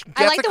Walsh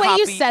gets I like the way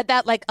copy. you said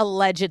that, like,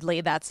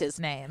 allegedly that's his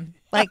name.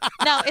 Like,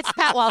 no, it's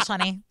Pat Walsh,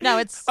 honey. No,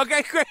 it's...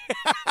 Okay, great.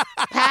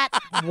 Pat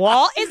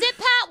Walsh? Is it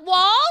Pat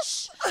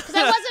Walsh? Because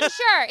I wasn't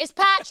sure. Is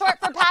Pat short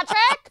for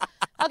Patrick?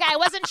 Okay, I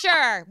wasn't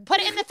sure.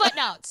 Put it in the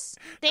footnotes.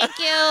 Thank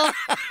you.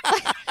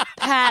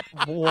 Pat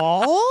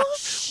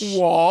Walsh?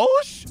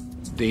 Walsh?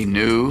 They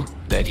knew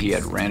that he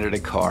had rented a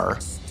car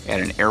at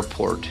an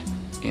airport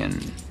in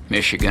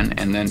Michigan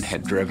and then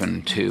had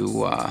driven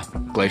to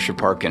Glacier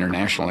Park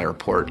International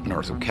Airport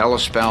north of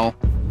Kalispell.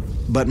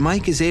 But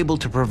Mike is able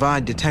to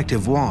provide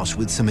Detective Walsh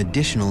with some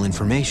additional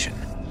information,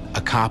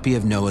 a copy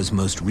of Noah's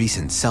most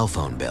recent cell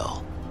phone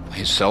bill.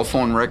 His cell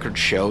phone records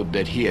showed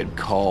that he had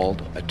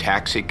called a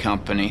taxi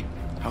company.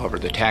 However,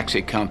 the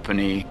taxi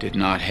company did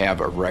not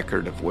have a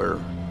record of where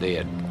they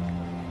had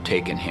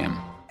taken him.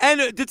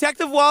 And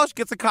Detective Walsh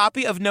gets a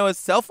copy of Noah's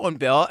cell phone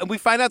bill, and we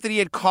find out that he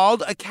had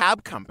called a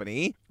cab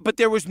company, but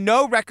there was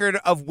no record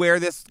of where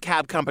this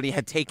cab company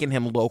had taken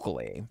him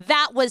locally.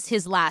 That was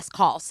his last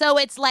call. So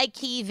it's like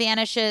he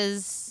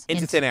vanishes...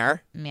 Into thin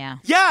air? Yeah.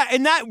 Yeah,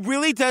 and that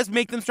really does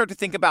make them start to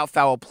think about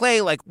foul play,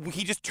 like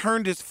he just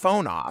turned his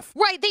phone off.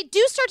 Right, they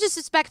do start to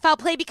suspect foul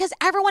play because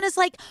everyone is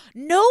like,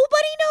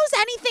 nobody knows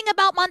anything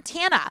about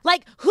Montana.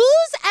 Like,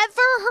 who's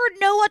ever heard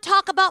Noah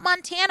talk about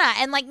Montana?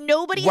 And, like,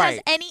 nobody has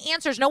any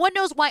answers. No one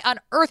knows why on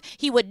earth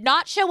he would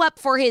not show up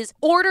for his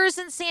orders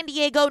in San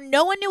Diego.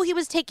 No one knew he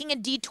was taking a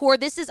detour.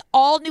 This is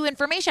all new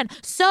information.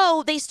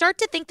 So they start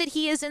to think that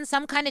he is in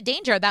some kind of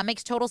danger. That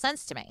makes total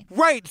sense to me.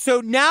 Right, so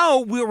now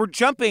we're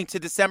jumping to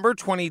December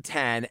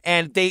 2010,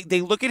 and they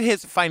look at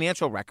his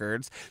financial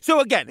records. So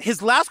again,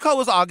 his last call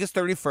was August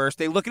 31st.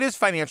 They look at his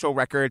financial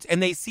records,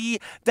 and they see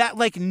that,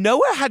 like,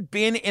 Noah had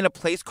been in a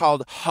place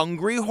called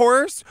Hungry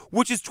Horse,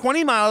 which is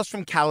 20 miles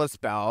from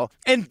Kalispell.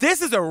 And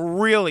this is a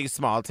really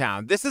small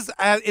town. This is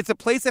it's a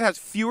place that has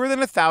fewer than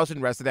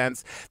 1,000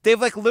 residents. They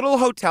have, like, little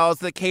hotels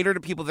that cater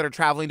to people that are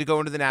traveling to go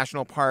into the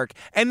national park.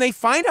 And they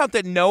find out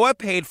that Noah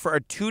paid for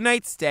a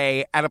 2-night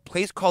stay at a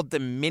place called the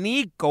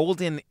Mini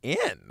Golden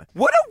Inn.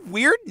 What a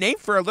weird name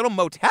for a little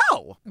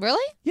motel.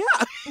 Really? Yeah.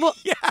 Well,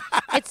 yeah.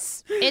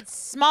 It's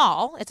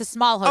small. It's a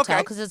small hotel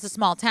because it's a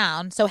small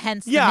town. So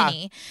hence the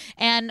mini.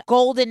 And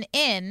Golden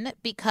Inn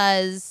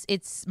because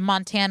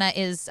Montana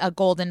is a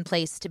golden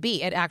place to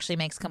be. It actually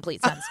makes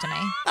complete sense to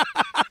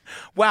me.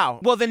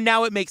 Wow. Well, then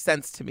now it makes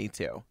sense to me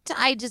too.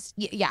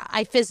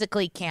 I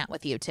physically can't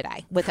with you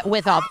today.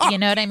 With all, you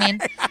know what I mean?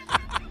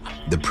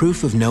 The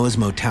proof of Noah's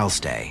motel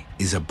stay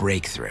is a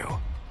breakthrough.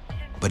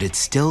 But it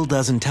still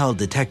doesn't tell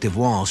Detective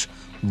Walsh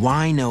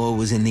why Noah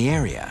was in the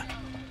area,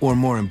 or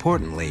more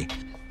importantly,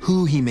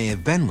 who he may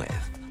have been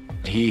with.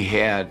 He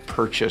had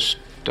purchased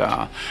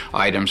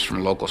items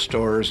from local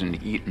stores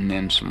and eaten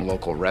in some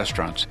local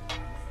restaurants.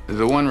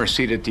 The one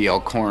receipt at the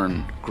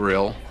Elkhorn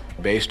Grill,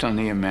 based on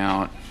the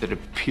amount, it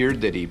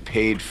appeared that he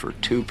paid for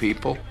 2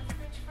 people.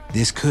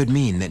 This could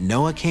mean that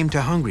Noah came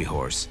to Hungry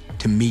Horse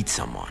to meet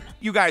someone.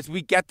 You guys,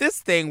 we get this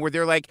thing where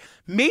they're like,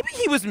 maybe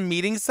he was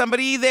meeting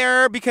somebody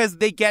there because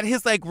they get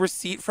his, like,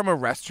 receipt from a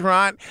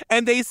restaurant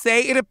and they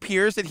say it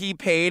appears that he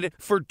paid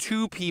for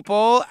 2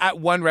 people at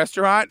one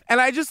restaurant.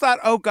 And I just thought,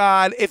 oh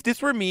God, if this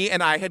were me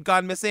and I had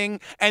gone missing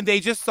and they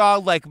just saw,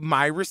 like,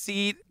 my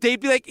receipt, they'd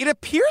be like, it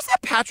appears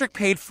that Patrick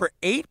paid for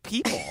 8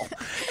 people.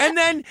 And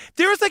then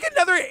there was, like,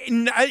 another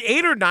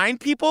 8 or 9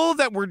 people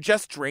that were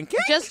just drinking.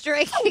 Just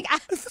drinking.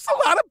 There's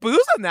a lot of booze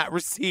on that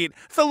receipt.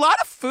 It's a lot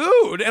of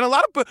food and a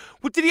lot of booze.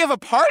 Did he have a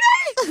party?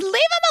 Leave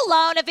him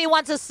alone if he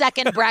wants a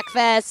second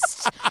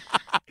breakfast.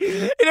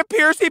 It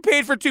appears he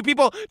paid for 2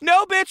 people.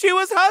 No, bitch, he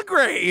was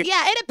hungry.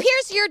 Yeah, it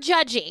appears you're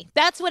judgy.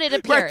 That's what it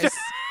appears.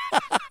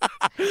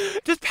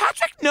 Does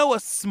Patrick know a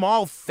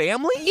small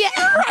family? Yeah.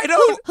 I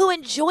don't. Who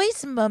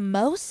enjoys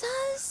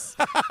mimosas?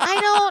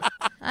 I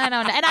don't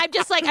know. And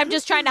I'm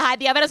just trying to hide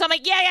the evidence. I'm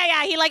like,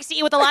 yeah. He likes to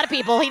eat with a lot of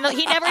people. He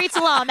never eats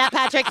alone, that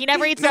Patrick. He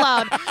never eats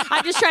alone.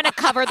 I'm just trying to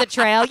cover the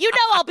trail. You know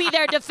I'll be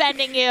there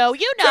defending you.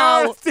 You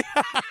know.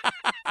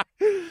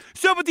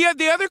 So, but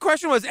the other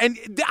question was, and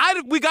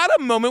we got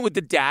a moment with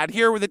the dad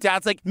here where the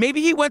dad's like,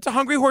 maybe he went to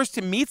Hungry Horse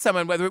to meet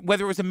someone,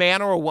 whether it was a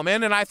man or a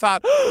woman. And I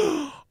thought,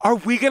 are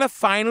we going to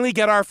finally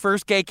get our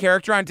first gay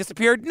character on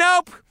Disappeared?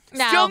 Nope.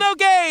 No. Still no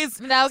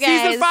gays. No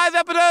gays. Season 5,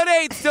 episode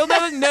 8. Still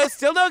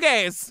no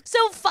gays.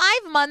 So 5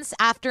 months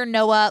after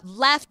Noah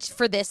left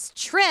for this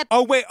trip.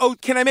 Oh, wait. Oh,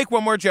 can I make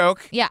one more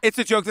joke? Yeah. It's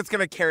a joke that's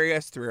going to carry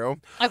us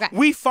through. Okay.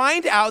 We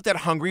find out that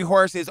Hungry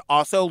Horse is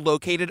also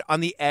located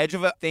on the edge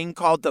of a thing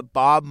called the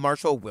Bob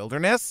Marshall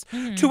Wilderness,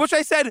 to which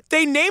I said,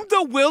 they named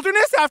the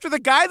wilderness after the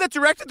guy that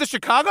directed the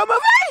Chicago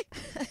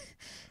movie?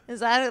 Is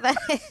that who that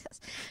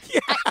is?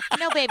 Yeah.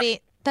 No, baby.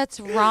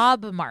 That's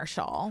Rob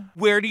Marshall.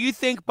 Where do you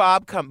think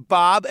Bob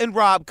and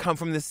Rob come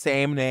from the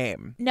same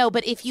name? No,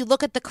 but if you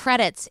look at the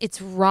credits,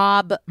 it's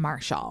Rob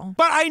Marshall.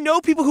 But I know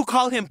people who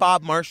call him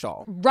Bob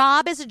Marshall.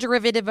 Rob is a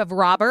derivative of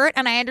Robert,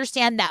 and I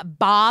understand that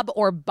Bob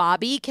or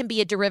Bobby can be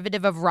a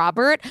derivative of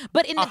Robert,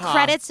 but in the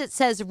credits it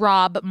says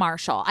Rob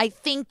Marshall. I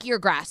think you're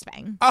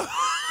grasping.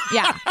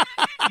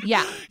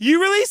 Yeah. You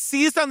really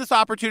seized on this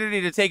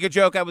opportunity to take a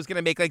joke I was going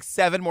to make like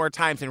 7 more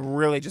times and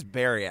really just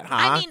bury it, huh?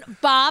 I mean,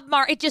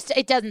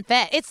 it doesn't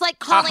fit. It's like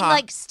calling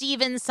like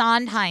Steven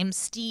Sondheim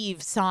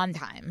Steve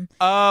Sondheim.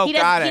 Oh, He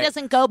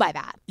doesn't go by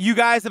that. You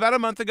guys, about a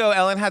month ago,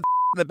 Ellen had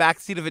in the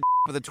backseat of a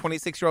with a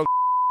 26-year-old.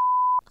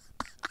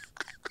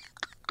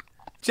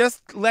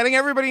 Just letting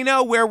everybody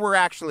know where we're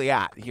actually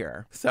at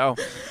here. So,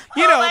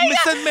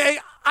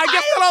 I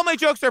guess not all my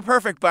jokes are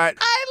perfect, but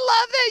I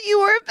love that you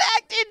were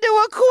backed into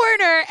a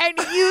corner and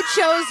you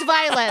chose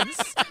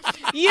violence.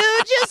 You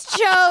just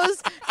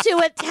chose to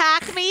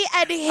attack me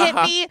and hit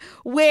me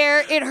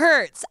where it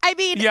hurts. I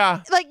mean,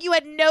 like you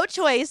had no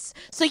choice,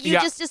 so you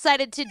just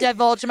decided to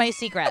divulge my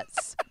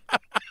secrets.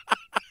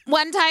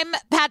 One time,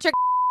 Patrick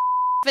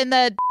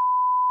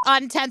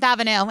on 10th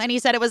Avenue, and he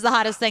said it was the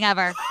hottest thing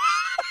ever.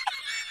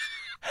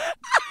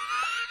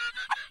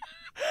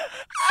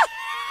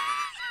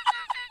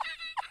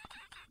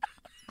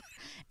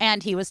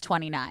 And he was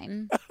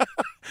 29.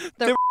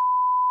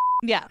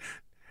 Yeah.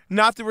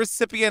 Not the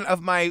recipient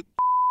of my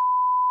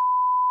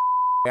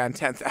on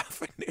 10th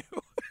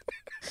Avenue.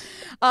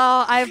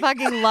 Oh, I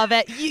fucking love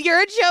it.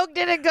 Your joke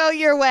didn't go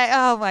your way.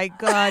 Oh, my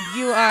God.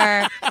 You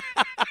are...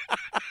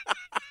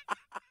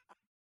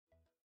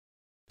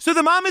 So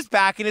the mom is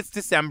back and it's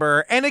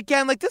December. And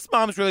again, like this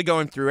mom's really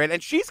going through it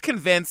and she's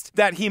convinced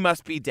that he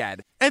must be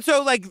dead. And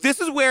so like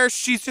this is where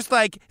she's just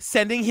like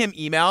sending him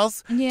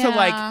emails to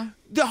like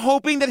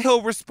hoping that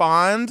he'll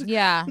respond.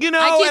 Yeah. You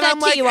know, I do and that I'm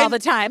to like, you all the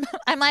time.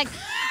 I'm like,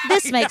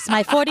 this makes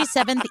my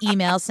 47th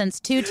email since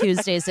 2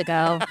 Tuesdays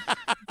ago.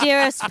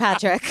 Dearest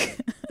Patrick.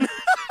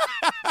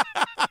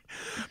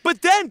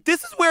 But then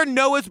this is where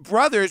Noah's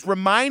brothers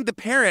remind the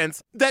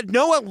parents that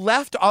Noah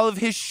left all of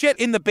his shit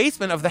in the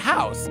basement of the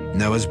house.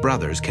 Noah's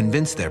brothers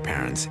convince their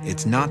parents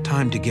it's not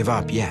time to give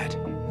up yet.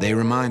 They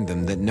remind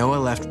them that Noah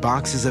left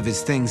boxes of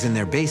his things in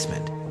their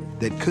basement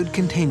that could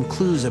contain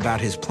clues about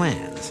his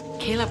plans.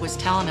 Caleb was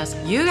telling us,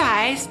 you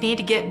guys need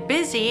to get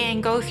busy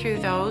and go through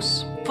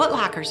those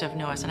footlockers of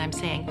Noah's. And I'm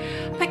saying,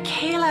 but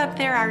Caleb,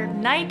 there are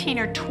 19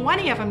 or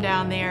 20 of them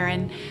down there,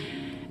 and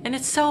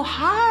it's so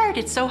hard.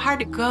 It's so hard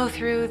to go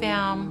through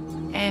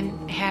them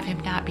and have him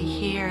not be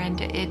here.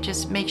 And it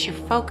just makes you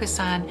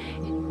focus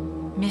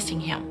on missing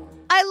him.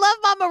 I love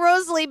Mama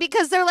Rosalie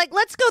because they're like,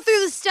 let's go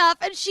through the stuff.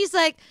 And she's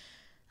like,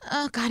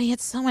 oh, God, he had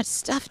so much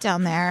stuff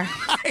down there.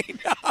 I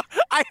know.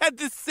 I had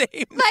the same.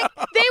 Like,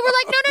 they were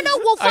like, no,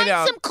 we'll find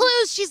some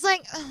clues. She's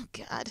like, oh,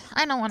 God,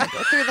 I don't want to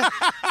go through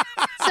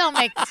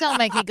don't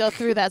make me go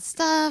through that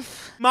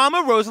stuff.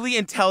 Mama Rosalie,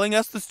 in telling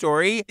us the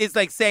story, is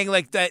like saying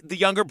like that the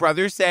younger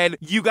brother said,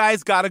 you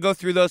guys got to go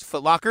through those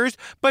footlockers.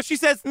 But she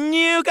says,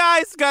 you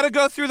guys got to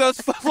go through those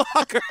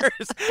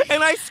footlockers.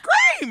 And I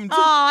screamed.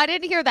 Oh, I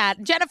didn't hear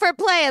that. Jennifer,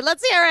 play it.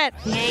 Let's hear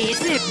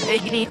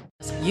it.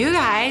 You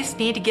guys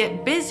need to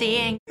get busy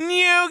and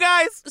you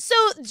guys. So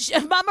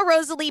Mama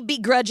Rosalie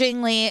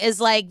begrudgingly is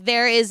like,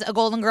 there is a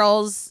Golden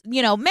Girls,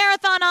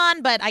 marathon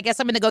on, but I guess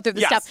I'm going to go through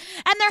the stuff.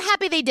 And they're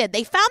happy they did.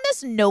 They found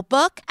this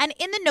notebook, and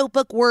in the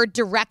notebook were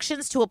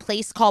directions to a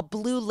place called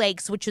Blue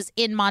Lakes, which was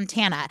in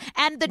Montana.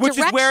 And which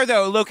is where,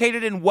 though?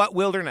 Located in what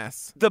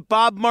wilderness? The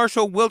Bob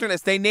Marshall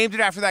Wilderness. They named it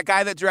after that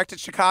guy that directed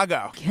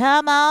Chicago.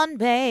 Come on,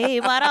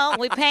 babe, why don't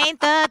we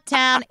paint the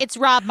town? It's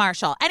Rob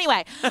Marshall.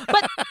 Anyway,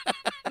 but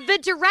The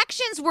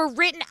directions were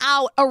written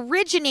out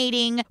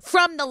originating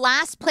from the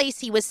last place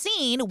he was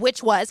seen,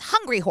 which was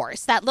Hungry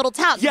Horse, that little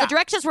town. So the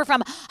directions were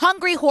from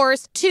Hungry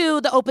Horse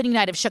to the opening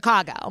night of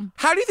Chicago.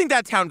 How do you think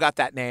that town got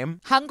that name?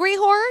 Hungry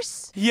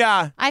Horse?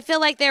 Yeah. I feel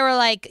like they were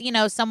like,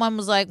 someone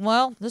was like,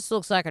 well, this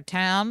looks like a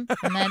town.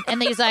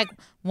 And he's like,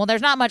 well,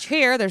 there's not much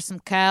here. There's some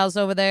cows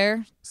over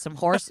there. Some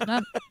horses.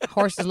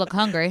 Horses look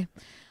hungry.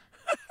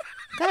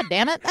 God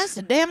damn it. That's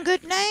a damn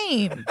good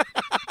name.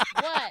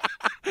 What?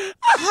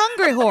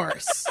 Hungry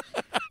Horse.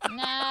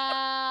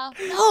 No,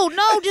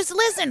 just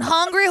listen.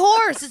 Hungry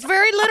Horse. It's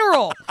very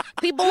literal.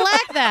 People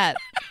like that.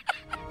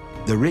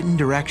 The written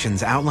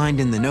directions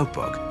outlined in the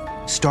notebook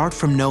start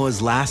from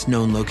Noah's last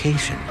known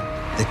location,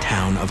 the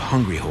town of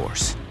Hungry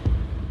Horse.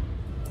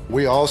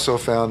 We also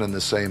found in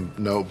the same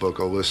notebook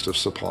a list of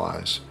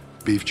supplies: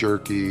 beef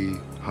jerky,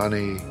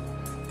 honey,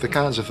 the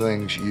kinds of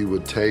things you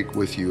would take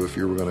with you if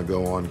you were going to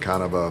go on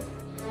kind of a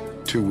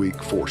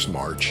 2-week forced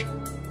march.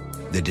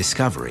 The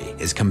discovery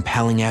is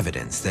compelling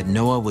evidence that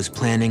Noah was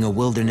planning a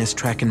wilderness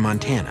trek in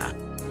Montana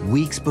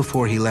weeks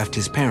before he left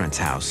his parents'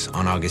 house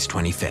on August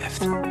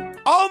 25th.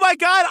 Oh my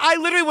God,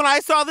 when I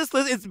saw this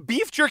list, it's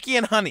beef jerky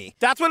and honey.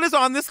 That's what is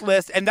on this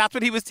list, and that's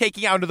what he was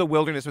taking out into the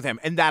wilderness with him,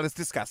 and that is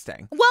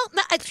disgusting. Well,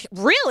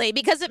 really,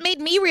 because it made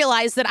me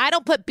realize that I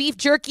don't put beef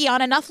jerky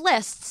on enough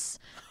lists.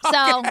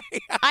 So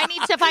okay. I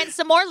need to find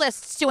some more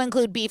lists to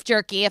include beef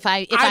jerky, if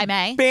I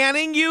may. I'm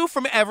banning you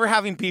from ever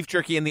having beef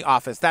jerky in the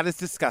office. That is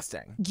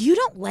disgusting. You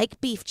don't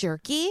like beef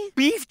jerky?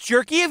 Beef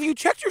jerky? Have you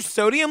checked your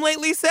sodium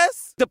lately,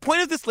 sis? The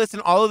point of this list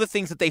and all of the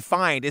things that they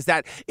find is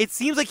that it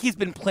seems like he's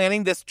been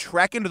planning this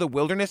trek into the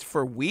wilderness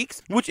for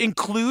weeks, which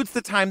includes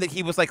the time that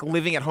he was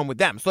living at home with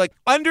them. So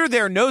under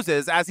their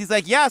noses, as he's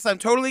like, yes, I'm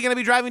totally going to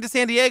be driving to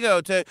San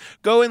Diego to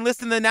go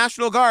enlist in the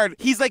National Guard.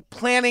 He's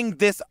planning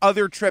this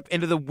other trip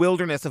into the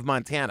wilderness of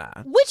Montana.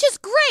 Which is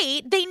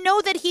great. They know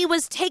that he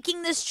was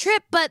taking this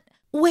trip, but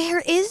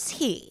where is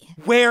he?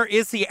 Where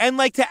is he? And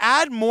to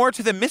add more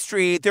to the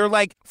mystery, they're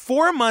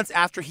 4 months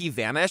after he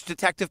vanished,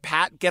 Detective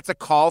Pat gets a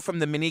call from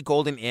the Mini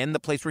Golden Inn, the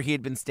place where he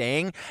had been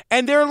staying.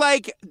 And they're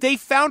they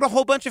found a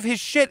whole bunch of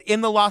his shit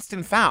in the lost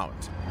and found.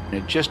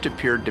 It just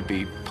appeared to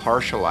be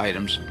partial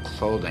items of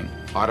clothing,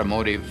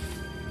 automotive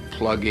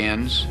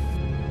plug-ins,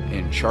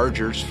 and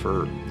chargers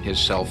for his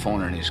cell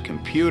phone and his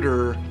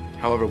computer.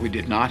 However, we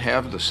did not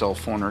have the cell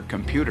phone or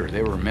computer.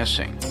 They were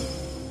missing.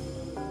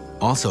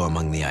 Also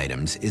among the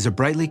items is a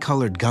brightly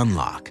colored gun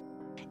lock,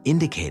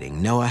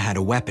 indicating Noah had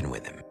a weapon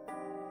with him.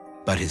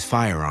 But his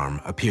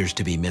firearm appears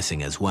to be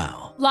missing as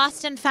well.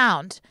 Lost and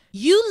found.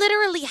 You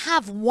literally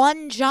have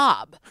one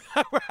job.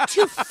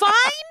 To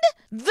find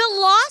the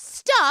lost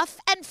stuff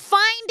and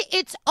find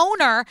its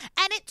owner,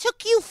 and it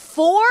took you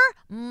 4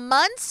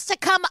 months to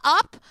come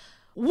up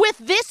with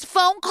this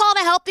phone call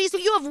to help these.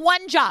 You have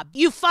one job.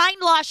 You find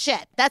lost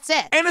shit. That's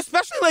it. And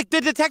especially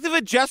the detective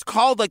had just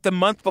called the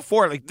month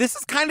before. This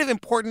is kind of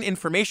important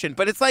information,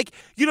 but it's the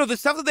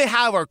stuff that they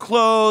have are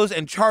clothes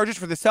and chargers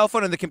for the cell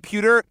phone and the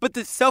computer, but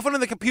the cell phone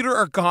and the computer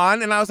are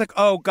gone. And I was like,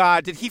 oh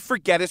God, did he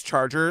forget his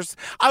chargers?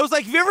 I was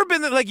like, have you ever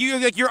been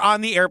you're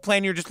on the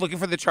airplane, you're just looking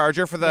for the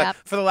charger for the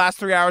last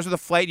 3 hours of the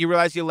flight, you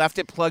realize you left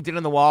it plugged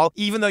in the wall,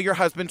 even though your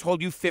husband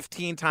told you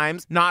 15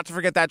 times not to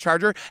forget that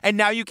charger, and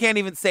now you can't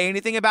even say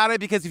anything about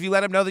it because if you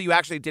let him know that you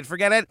actually did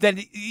forget it, then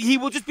he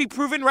will just be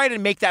proven right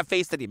and make that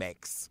face that he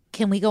makes.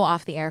 Can we go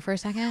off the air for a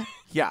second?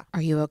 Yeah.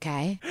 Are you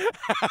okay?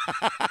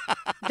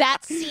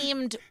 That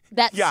seemed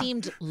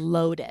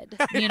loaded.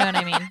 You know what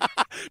I mean?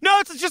 No,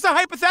 it's just a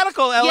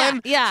hypothetical, Ellen.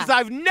 Yeah. Since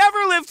I've never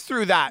lived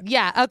through that.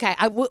 Yeah, okay.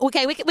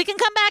 Okay, we can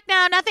come back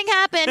now. Nothing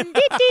happened.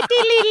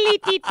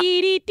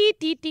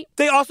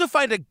 They also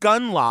find a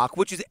gun lock,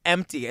 which is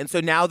empty. And so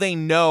now they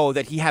know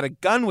that he had a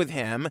gun with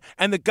him,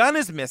 and the gun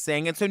is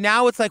missing. And so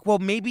now it's well,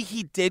 maybe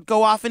he did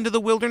go off into the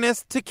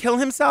wilderness to kill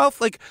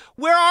himself.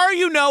 Where are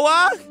you,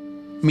 Noah?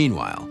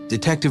 Meanwhile,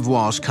 Detective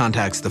Walsh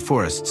contacts the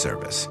Forest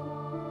Service,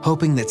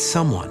 hoping that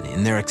someone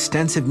in their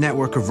extensive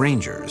network of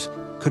rangers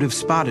could have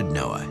spotted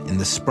Noah in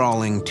the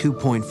sprawling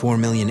 2.4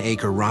 million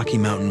acre Rocky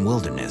Mountain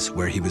wilderness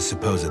where he was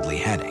supposedly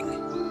heading.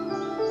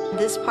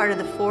 This part of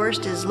the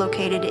forest is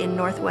located in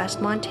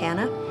northwest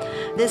Montana.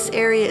 This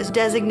area is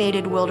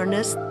designated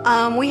wilderness.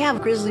 We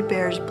have grizzly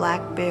bears,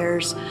 black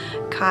bears,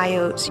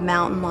 coyotes,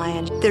 mountain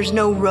lions. There's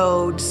no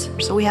roads,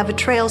 so we have a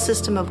trail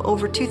system of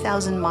over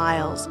 2,000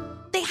 miles.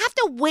 They have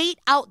to wait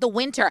out the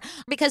winter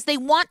because they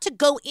want to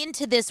go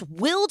into this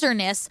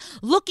wilderness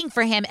looking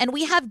for him. And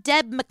we have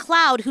Deb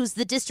McLeod, who's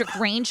the district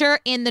ranger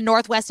in the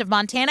northwest of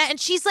Montana.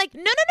 And she's like,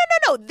 no.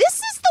 This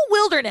is the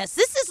wilderness.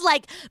 This is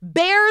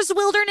bears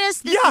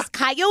wilderness. This is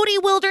coyote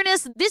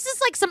wilderness. This is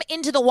some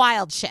into the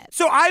wild shit.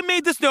 So I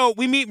made this note.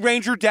 We meet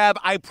Ranger Deb.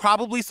 I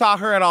probably saw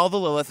her at all the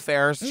Lilith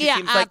fairs. She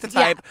seems like the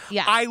type.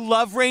 Yeah. I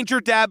love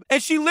Ranger Deb.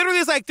 And she literally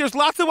is there's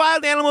lots of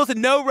wild animals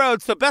and no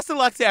roads. So best of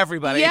luck to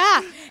everybody.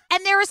 Yeah.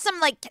 And there are some,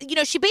 like,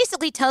 she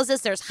basically tells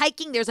us there's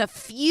hiking. There's a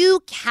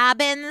few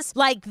cabins,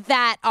 like,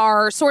 that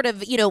are sort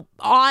of,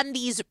 on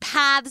these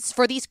paths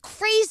for these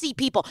crazy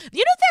people.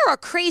 There are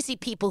crazy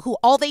people who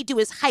all they do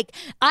is hike.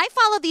 I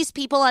follow these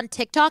people on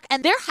TikTok,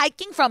 and they're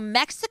hiking from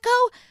Mexico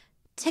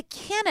to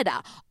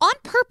Canada on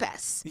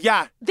purpose.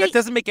 Yeah, that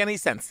doesn't make any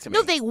sense to me.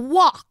 No, they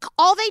walk.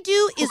 All they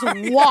do is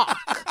walk.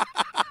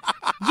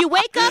 You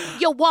wake up,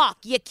 you walk.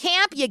 You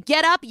camp, you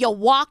get up, you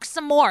walk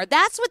some more.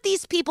 That's what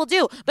these people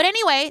do. But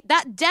anyway,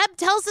 that Deb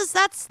tells us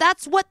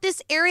that's what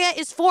this area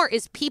is for,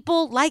 is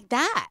people like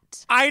that.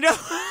 I know.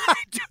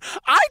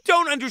 I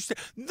don't understand.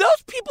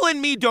 Those people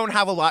and me don't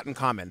have a lot in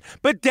common.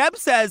 But Deb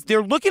says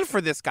they're looking for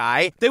this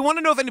guy. They want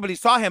to know if anybody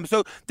saw him.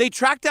 So they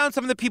track down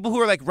some of the people who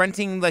are like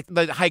renting like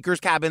the hikers'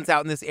 cabins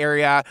out in this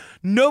area.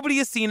 Nobody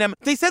has seen him.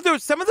 They said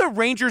some of the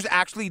rangers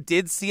actually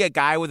did see a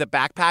guy with a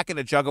backpack and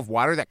a jug of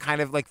water that kind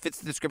of like fits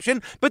the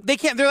description. But they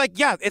can't. They're like,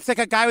 yeah, it's like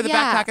a guy with a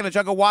backpack and a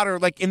jug of water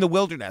like in the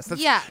wilderness.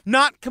 That's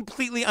not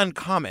completely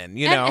uncommon,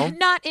 And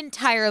not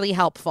entirely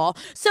helpful.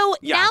 So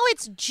now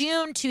it's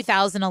June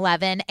 2011.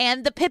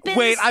 And the Pippins...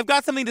 Wait, I've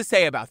got something to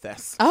say about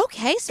this.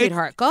 Okay,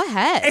 sweetheart, go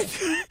ahead.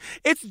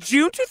 It's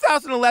June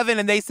 2011,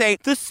 and they say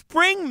the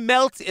spring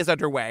melt is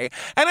underway.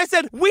 And I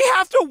said, we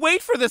have to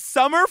wait for the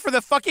summer for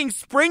the fucking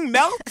spring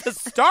melt to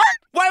start?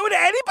 Why would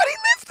anybody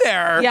live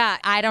there? Yeah,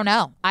 I don't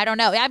know.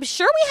 I'm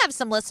sure we have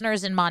some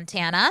listeners in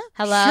Montana.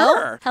 Hello?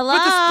 Sure. Hello?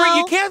 But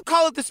you can't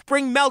call it the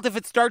spring melt if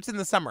it starts in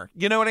the summer.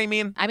 You know what I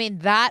mean? I mean,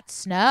 that's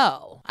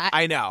snow.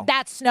 I know.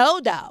 That's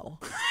snow, though.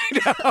 I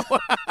know.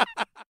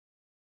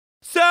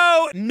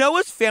 So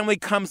Noah's family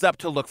comes up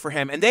to look for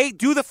him, and they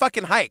do the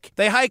fucking hike.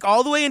 They hike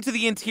all the way into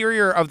the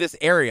interior of this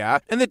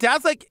area, and the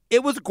dad's like,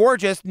 it was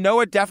gorgeous.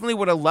 Noah definitely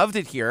would have loved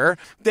it here.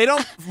 They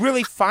don't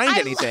really find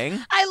anything.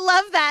 I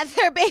love that.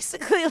 They're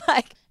basically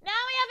like, now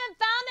we haven't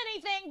found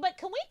anything, but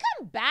can we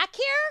come back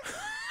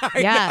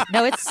here? Yeah,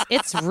 no,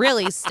 it's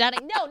really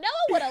stunning. No,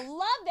 Noah would have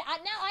loved it.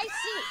 Now I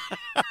see.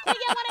 Can we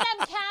get one of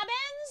them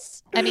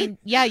cabins? I mean,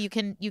 yeah, you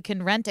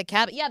can rent a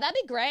cabin. Yeah, that'd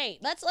be great.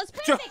 Let's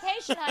plan a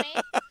vacation,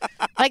 honey.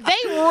 Like, they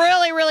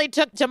really, really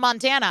took to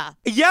Montana.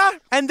 Yeah,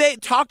 and they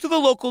talk to the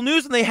local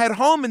news, and they head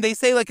home, and they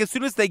say, like, as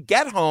soon as they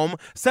get home,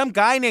 some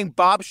guy named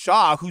Bob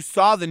Shaw, who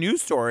saw the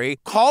news story,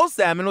 calls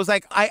them and was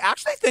like, I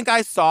actually think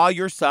I saw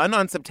your son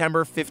on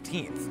September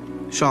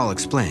 15th. Shaw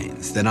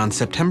explains that on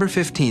September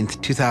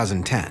 15th,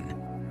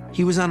 2010,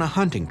 he was on a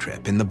hunting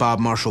trip in the Bob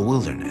Marshall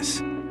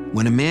Wilderness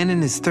when a man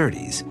in his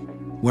 30s,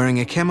 wearing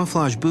a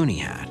camouflage boonie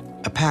hat,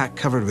 a pack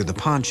covered with a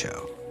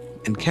poncho,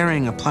 and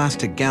carrying a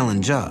plastic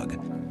gallon jug,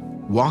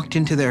 walked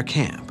into their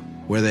camp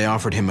where they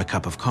offered him a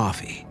cup of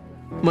coffee.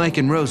 Mike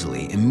and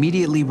Rosalie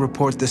immediately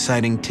report the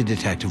sighting to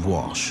Detective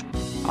Walsh.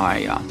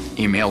 I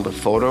emailed a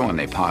photo, and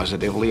they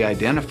positively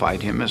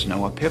identified him as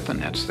Noah Pippin.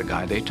 That's the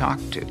guy they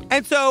talked to.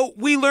 And so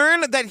we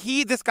learn that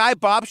this guy,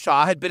 Bob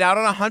Shaw, had been out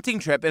on a hunting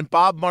trip in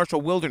Bob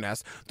Marshall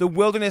Wilderness, the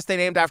wilderness they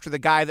named after the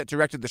guy that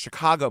directed the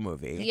Chicago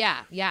movie.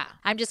 Yeah.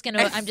 I'm just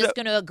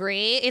gonna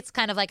agree. It's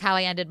kind of like how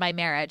I ended my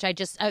marriage. I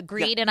just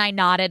agreed and I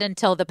nodded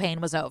until the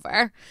pain was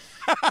over.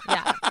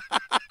 Yeah.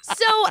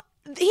 So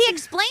he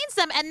explains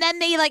them, and then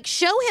they like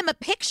show him a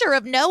picture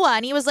of Noah,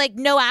 and he was like,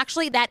 no,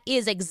 actually, that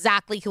is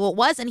exactly who it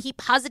was. And he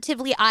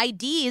positively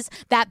IDs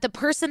that the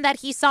person that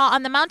he saw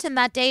on the mountain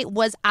that day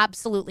was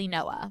absolutely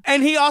Noah.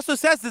 And he also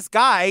says, this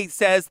guy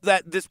says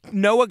that this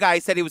Noah guy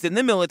said he was in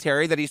the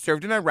military, that he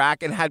served in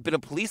Iraq and had been a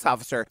police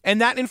officer.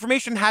 And that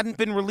information hadn't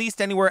been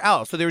released anywhere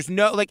else. So there's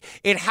no, like,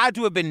 it had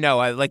to have been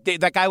Noah. Like,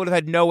 that guy would have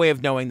had no way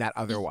of knowing that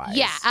otherwise.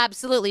 Yeah,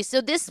 absolutely.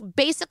 So this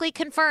basically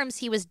confirms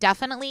he was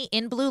definitely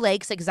in Blue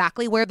Lakes,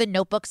 exactly where the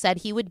notebook said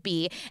he would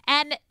be.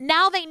 And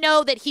now they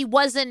know that he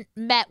wasn't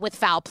met with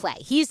foul play.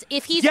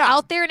 If he's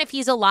out there and if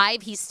he's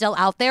alive, he's still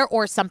out there,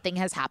 or something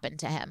has happened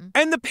to him.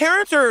 And the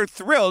parents are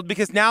thrilled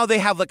because now they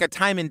have like a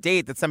time and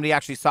date that somebody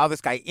actually saw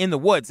this guy in the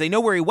woods. They know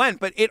where he went,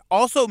 but it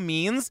also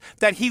means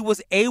that he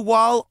was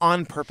AWOL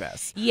on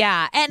purpose.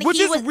 Yeah. And which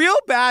is real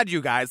bad,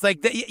 you guys.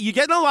 Like, you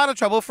get in a lot of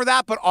trouble for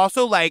that, but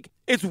also like,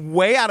 it's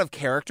way out of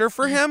character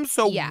for him.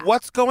 So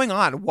what's going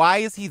on? Why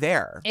is he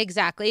there?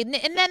 Exactly. And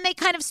then they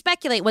kind of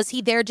speculate. Was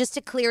he there just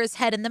to clear his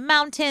head in the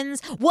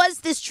mountains?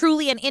 Was this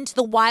truly an into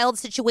the wild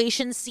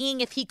situation, seeing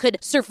if he could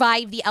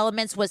survive the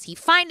elements? Was he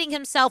finding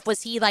himself?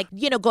 Was he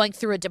going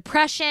through a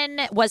depression?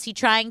 Was he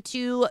trying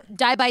to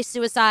die by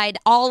suicide?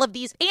 All of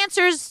these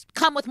answers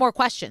come with more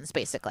questions,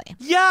 basically.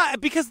 Yeah,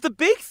 because the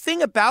big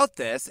thing about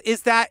this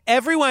is that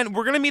we're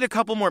going to meet a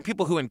couple more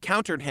people who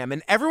encountered him,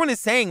 and everyone is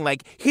saying,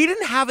 like, he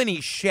didn't have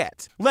any shit.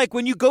 Like,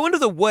 when you go into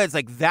the woods,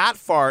 like, that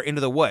far into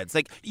the woods,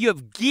 like, you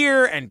have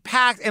gear and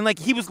packs, and, like,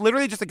 he was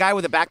literally just a guy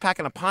with a backpack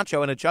and a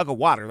poncho and a jug of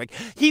water. Like,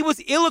 he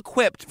was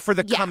ill-equipped for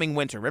the coming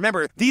winter.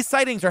 Remember, these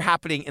sightings are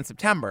happening in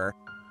September.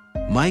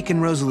 Mike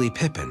and Rosalie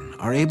Pippin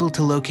are able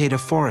to locate a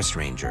forest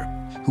ranger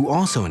who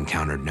also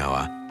encountered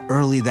Noah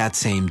early that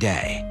same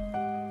day.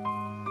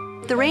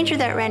 The ranger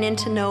that ran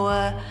into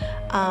Noah,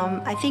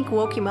 I think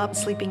woke him up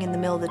sleeping in the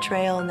middle of the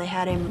trail, and they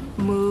had him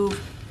move.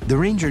 The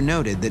ranger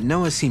noted that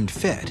Noah seemed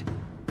fit,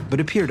 but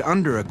appeared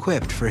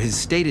under-equipped for his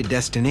stated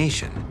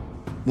destination,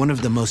 one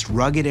of the most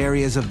rugged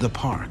areas of the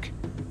park,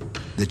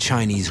 the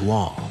Chinese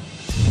Wall.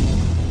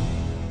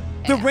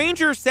 The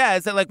ranger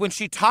says that, like, when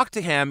she talked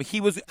to him, he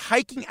was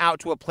hiking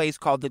out to a place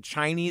called the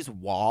Chinese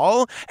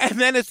Wall.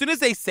 And then as soon as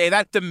they say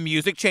that, the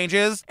music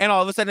changes. And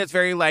all of a sudden, it's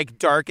very, like,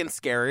 dark and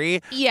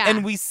scary. Yeah.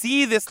 And we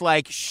see this,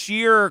 like,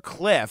 sheer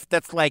cliff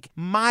that's, like,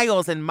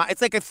 miles and miles.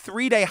 It's like a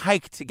 3-day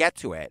hike to get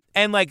to it.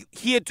 And, like,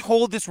 he had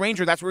told this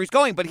ranger that's where he's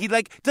going. But he,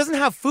 like, doesn't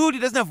have food. He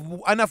doesn't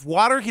have enough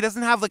water. He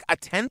doesn't have, like, a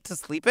tent to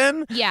sleep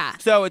in. Yeah.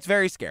 So it's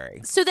very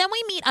scary. So then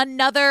we meet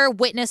another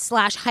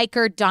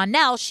witness/hiker,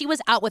 Donnell. She was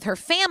out with her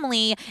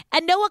family.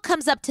 And Noah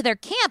comes up to their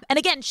camp. And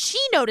again, she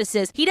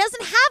notices he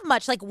doesn't have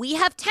much. Like, we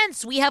have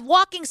tents, we have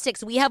walking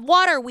sticks, we have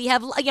water, we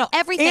have,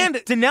 everything.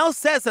 And Donnell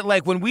says that,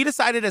 like, when we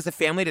decided as a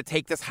family to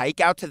take this hike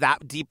out to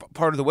that deep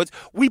part of the woods,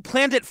 we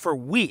planned it for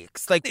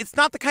weeks. Like, it's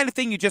not the kind of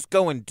thing you just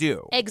go and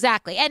do.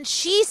 Exactly. And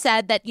she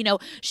said that,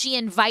 she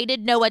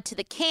invited Noah to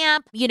the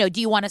camp.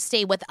 Do you want to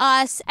stay with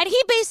us? And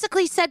he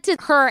basically said to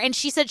her, and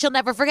she said she'll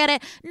never forget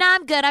it, nah,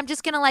 I'm good. I'm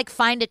just going to, like,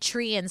 find a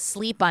tree and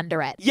sleep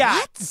under it. Yeah.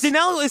 What?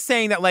 Donnell is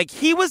saying that, like,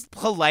 he was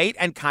polite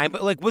and kind,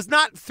 but, like, was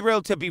not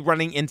thrilled to be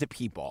running into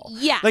people.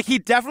 Yeah. Like, he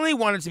definitely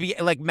wanted to be,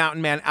 like,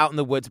 mountain man out in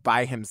the woods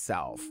by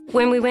himself.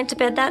 When we went to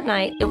bed that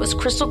night, it was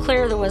crystal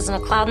clear. There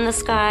wasn't a cloud in the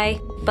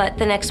sky. But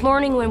the next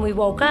morning when we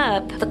woke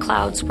up, the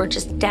clouds were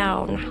just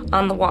down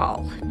on the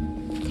wall.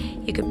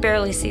 You could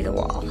barely see the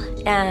wall.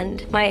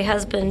 And my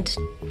husband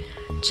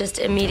just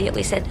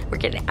immediately said, we're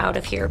getting out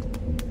of here.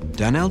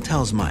 Donnell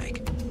tells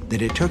Mike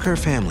that it took her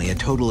family a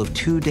total of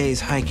 2 days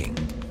hiking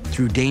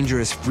through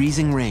dangerous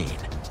freezing rain,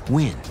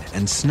 wind,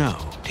 and snow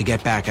to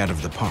get back out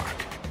of the park.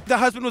 The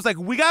husband was like,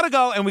 we gotta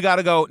go, and we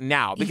gotta go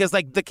now. Because,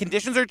 like, the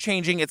conditions are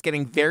changing. It's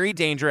getting very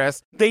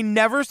dangerous. They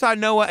never saw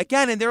Noah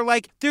again, and they're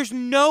like, there's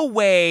no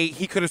way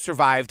he could have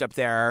survived up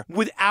there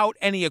without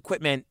any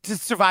equipment to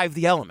survive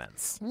the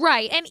elements.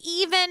 Right. And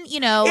even,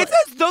 It's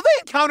as though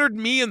they encountered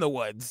me in the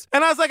woods.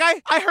 And I was like,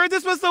 I heard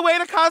this was the way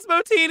to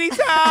Cosmo Teeny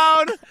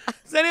Town.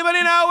 Does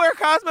anybody know where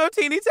Cosmo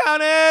Teeny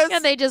Town is?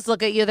 And they just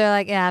look at you. They're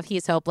like, yeah,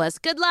 he's hopeless.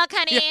 Good luck,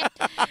 honey. Yeah.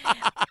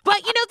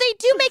 But, they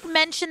do make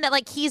mention that,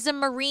 like, he's a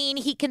Marine.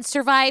 He can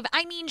survive.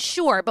 I mean,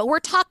 sure, but we're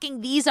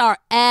talking these are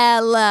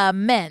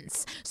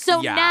elements.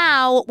 So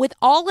now, with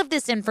all of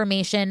this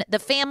information, the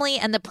family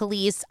and the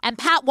police and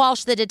Pat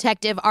Walsh, the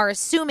detective, are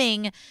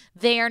assuming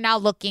they are now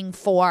looking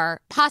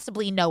for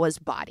possibly Noah's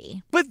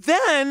body. But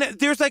then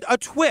there's, like, a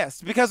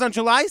twist, because on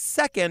July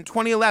 2nd,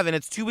 2011,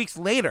 it's 2 weeks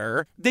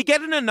later, they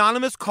get an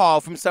anonymous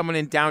call from someone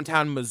in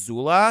downtown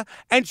Missoula,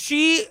 and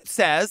she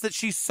says that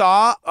she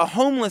saw a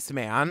homeless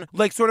man,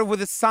 like, sort of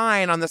with a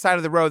sign on the side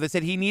of the road that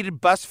said he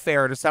needed bus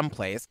fare to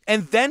someplace.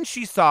 And then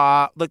she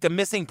saw, like, the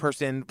missing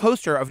person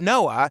poster of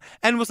Noah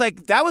and was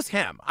like, that was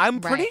him. I'm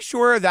pretty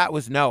sure that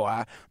was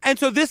Noah. And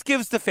so this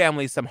gives the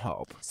family some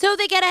hope. So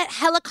they get a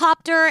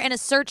helicopter and a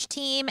search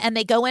team, and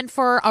they go in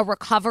for a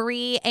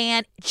recovery.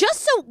 And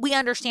just so we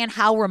understand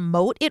how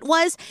remote it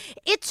was,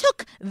 it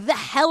took the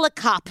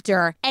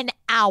helicopter an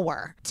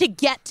hour to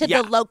get to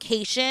the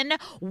location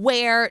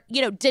where,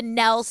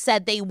 Donnell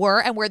said they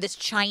were and where this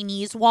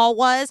Chinese wall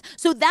was.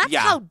 So that's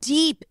how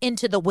deep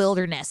into the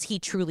wilderness he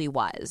truly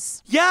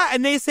was. Yeah,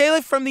 and they say,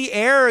 like, from the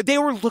air, they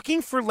were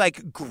looking for,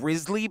 like,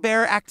 grizzly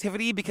bear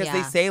activity because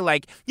they say,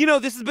 like,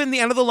 this has been the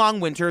end of the long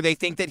winter. They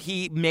think that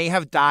he may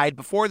have died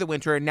before the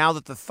winter, and now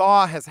that the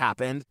thaw has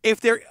happened,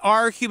 if there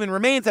are human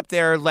remains up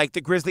there, like,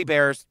 the grizzly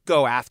bears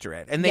go after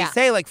it. And they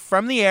say, like,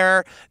 from the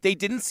air, they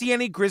didn't see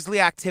any grizzly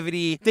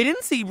activity. They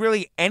didn't see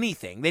really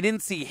anything. They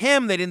didn't see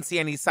him. They didn't see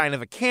any sign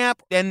of a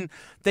camp. And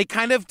they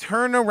kind of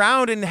turn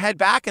around and head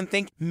back and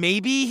think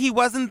maybe he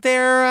wasn't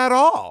there at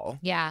all.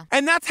 Yeah.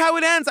 And that's how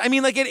it ends. I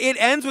mean, like, it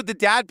ends with the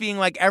dad being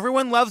like,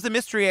 everyone loves a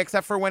mystery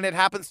except for when it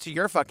happens to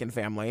your fucking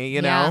family,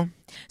 you know?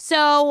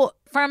 So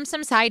from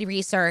some side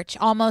research,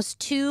 almost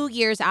 2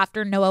 years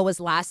after Noah was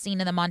last seen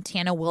in the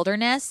Montana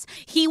wilderness,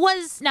 he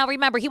was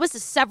a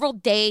several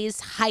days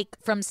hike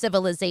from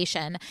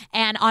civilization.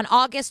 And on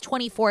August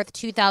 24th,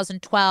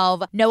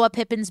 2012, Noah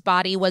Pippin's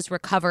body was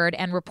recovered,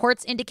 and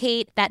reports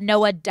indicate that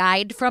Noah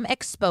died from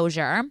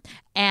exposure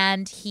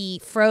and he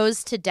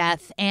froze to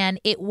death. And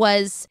it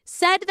was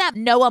said that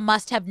Noah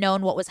must have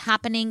known what was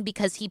happening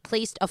because he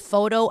placed a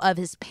photo of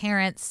his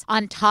parents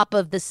on top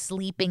of the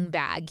sleeping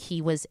bag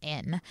he was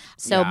in.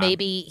 So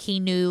maybe he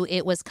knew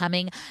it was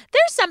coming.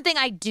 There's something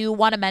I do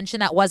want to mention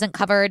that wasn't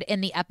covered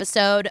in the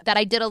episode that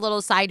I did a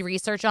little side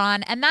research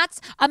on, and that's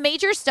a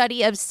major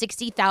study of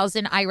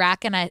 60,000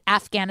 Iraq and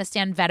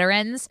Afghanistan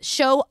veterans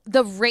show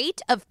the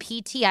rate of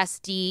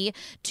PTSD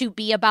to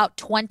be about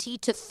 20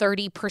 to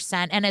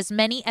 30%, and as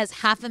many as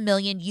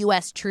 500,000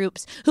 U.S.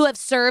 troops who have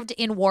served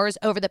in wars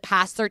over the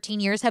past 13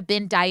 years have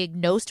been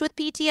diagnosed with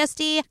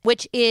PTSD,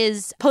 which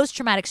is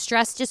post-traumatic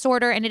stress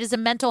disorder, and it is a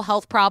mental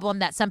health problem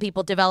that some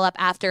people develop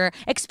after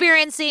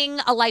experiencing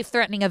a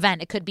life-threatening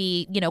event. It could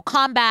be,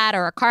 combat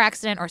or a car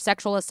accident or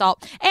sexual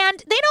assault.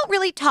 And they don't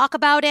really talk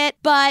about it,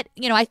 but,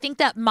 I think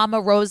that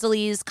Mama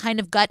Rosalie's kind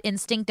of gut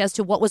instinct as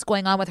to what was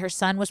going on with her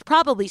son was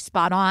probably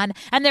spot on,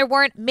 and there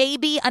weren't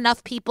maybe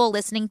enough people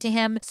listening to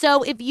him.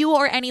 So if you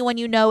or anyone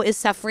you know is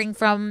suffering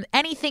from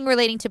anything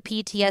relating to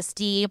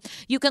PTSD,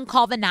 you can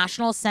call the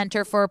National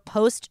Center for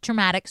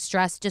Post-Traumatic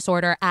Stress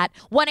Disorder at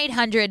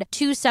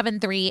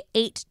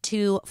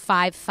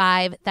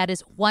 1-800-273-8255. That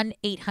is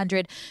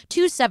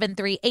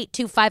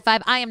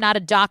 1-800-273-8255. I am not a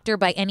doctor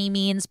by any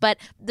means, but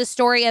the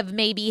story of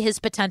maybe his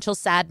potential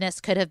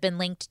sadness could have been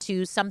linked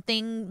to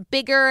something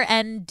bigger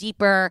and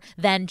deeper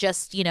than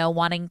just,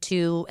 wanting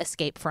to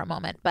escape for a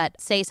moment. But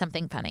say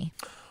something funny.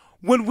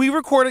 When we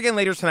record again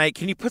later tonight,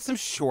 can you put some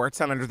shorts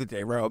on under the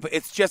day robe?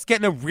 It's just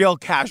getting a real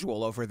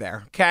casual over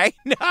there, okay?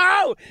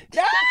 No!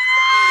 No!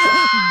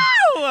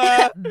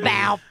 Bow,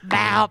 bow,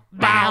 bow,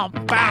 bow,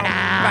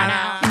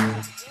 bow.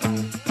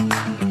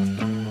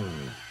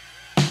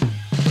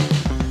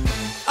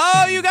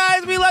 Oh, you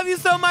guys, we love you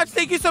so much.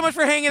 Thank you so much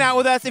for hanging out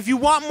with us. If you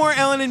want more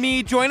Ellen and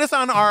me, join us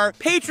on our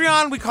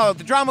Patreon. We call it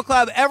the Drama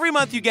Club. Every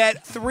month you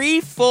get 3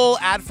 full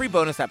ad-free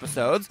bonus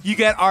episodes. You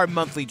get our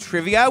monthly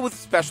trivia with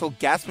special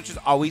guests, which is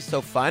always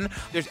so fun.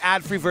 There's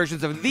ad-free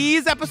versions of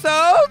these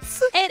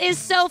episodes. It is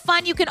so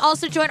fun. You can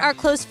also join our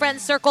close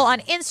friends circle on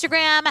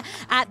Instagram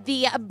at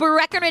the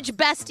Breckenridge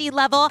Bestie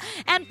level.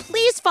 And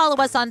please follow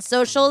us on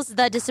socials,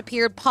 The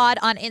Disappeared Pod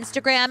on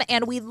Instagram.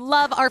 And we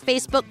love our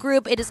Facebook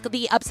group. It is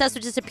the Obsessed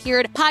with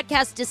Disappeared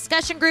podcast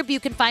discussion group. You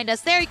can find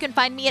us there. You can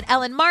find me at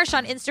Ellen Marsh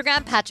on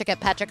Instagram, Patrick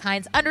at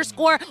PatrickHines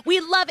 _. We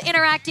love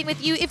interacting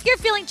with you. If you're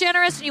feeling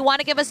generous and you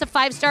want to give us a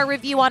 5-star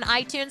review on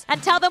iTunes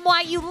and tell them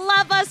why you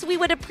love us, we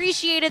would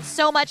appreciate it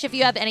so much. If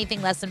you have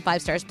anything less than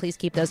 5 stars, please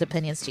keep those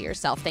opinions to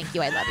yourself. Thank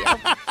you. I love you.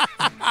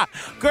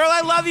 Girl,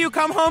 I love you.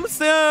 Come home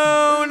soon.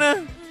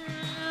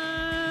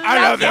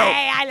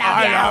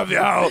 I love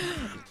you.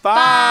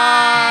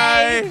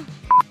 Bye.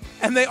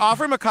 And they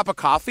offer him a cup of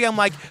coffee. I'm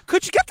like,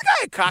 could you get the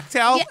guy a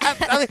cocktail? Yeah.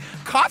 I'm like,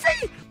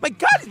 coffee? My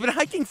God, he's been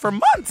hiking for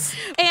months.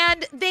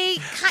 And they...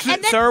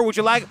 Sir, would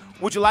you like an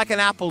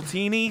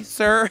appletini,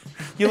 sir?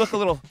 You look a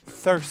little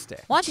thirsty.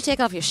 Why don't you take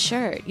off your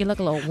shirt? You look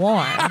a little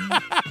warm.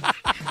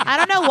 I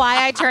don't know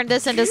why I turned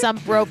this into some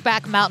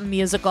Brokeback Mountain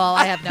musical.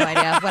 I have no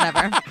idea.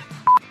 Whatever.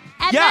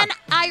 And then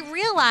I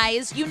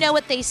realize, you know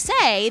what they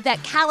say,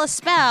 that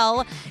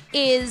Kalispell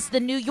is the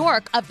New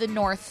York of the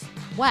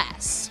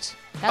Northwest.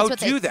 That's what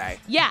they?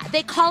 Yeah,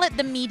 they call it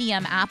the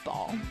medium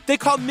apple. They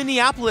call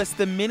Minneapolis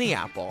the mini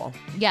apple.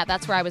 Yeah,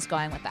 that's where I was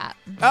going with that.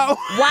 Oh.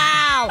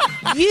 Wow.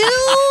 You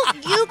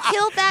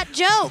killed that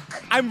joke.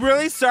 I'm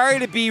really sorry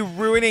to be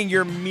ruining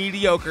your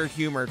mediocre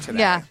humor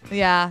today.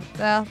 Yeah.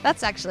 Well,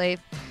 that's fair.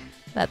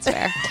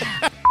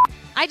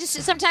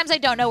 Sometimes I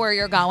don't know where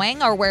you're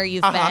going or where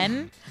you've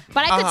been,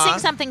 but I could sing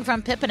something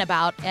from Pippin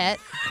about it.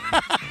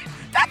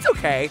 That's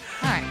okay.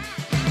 All right.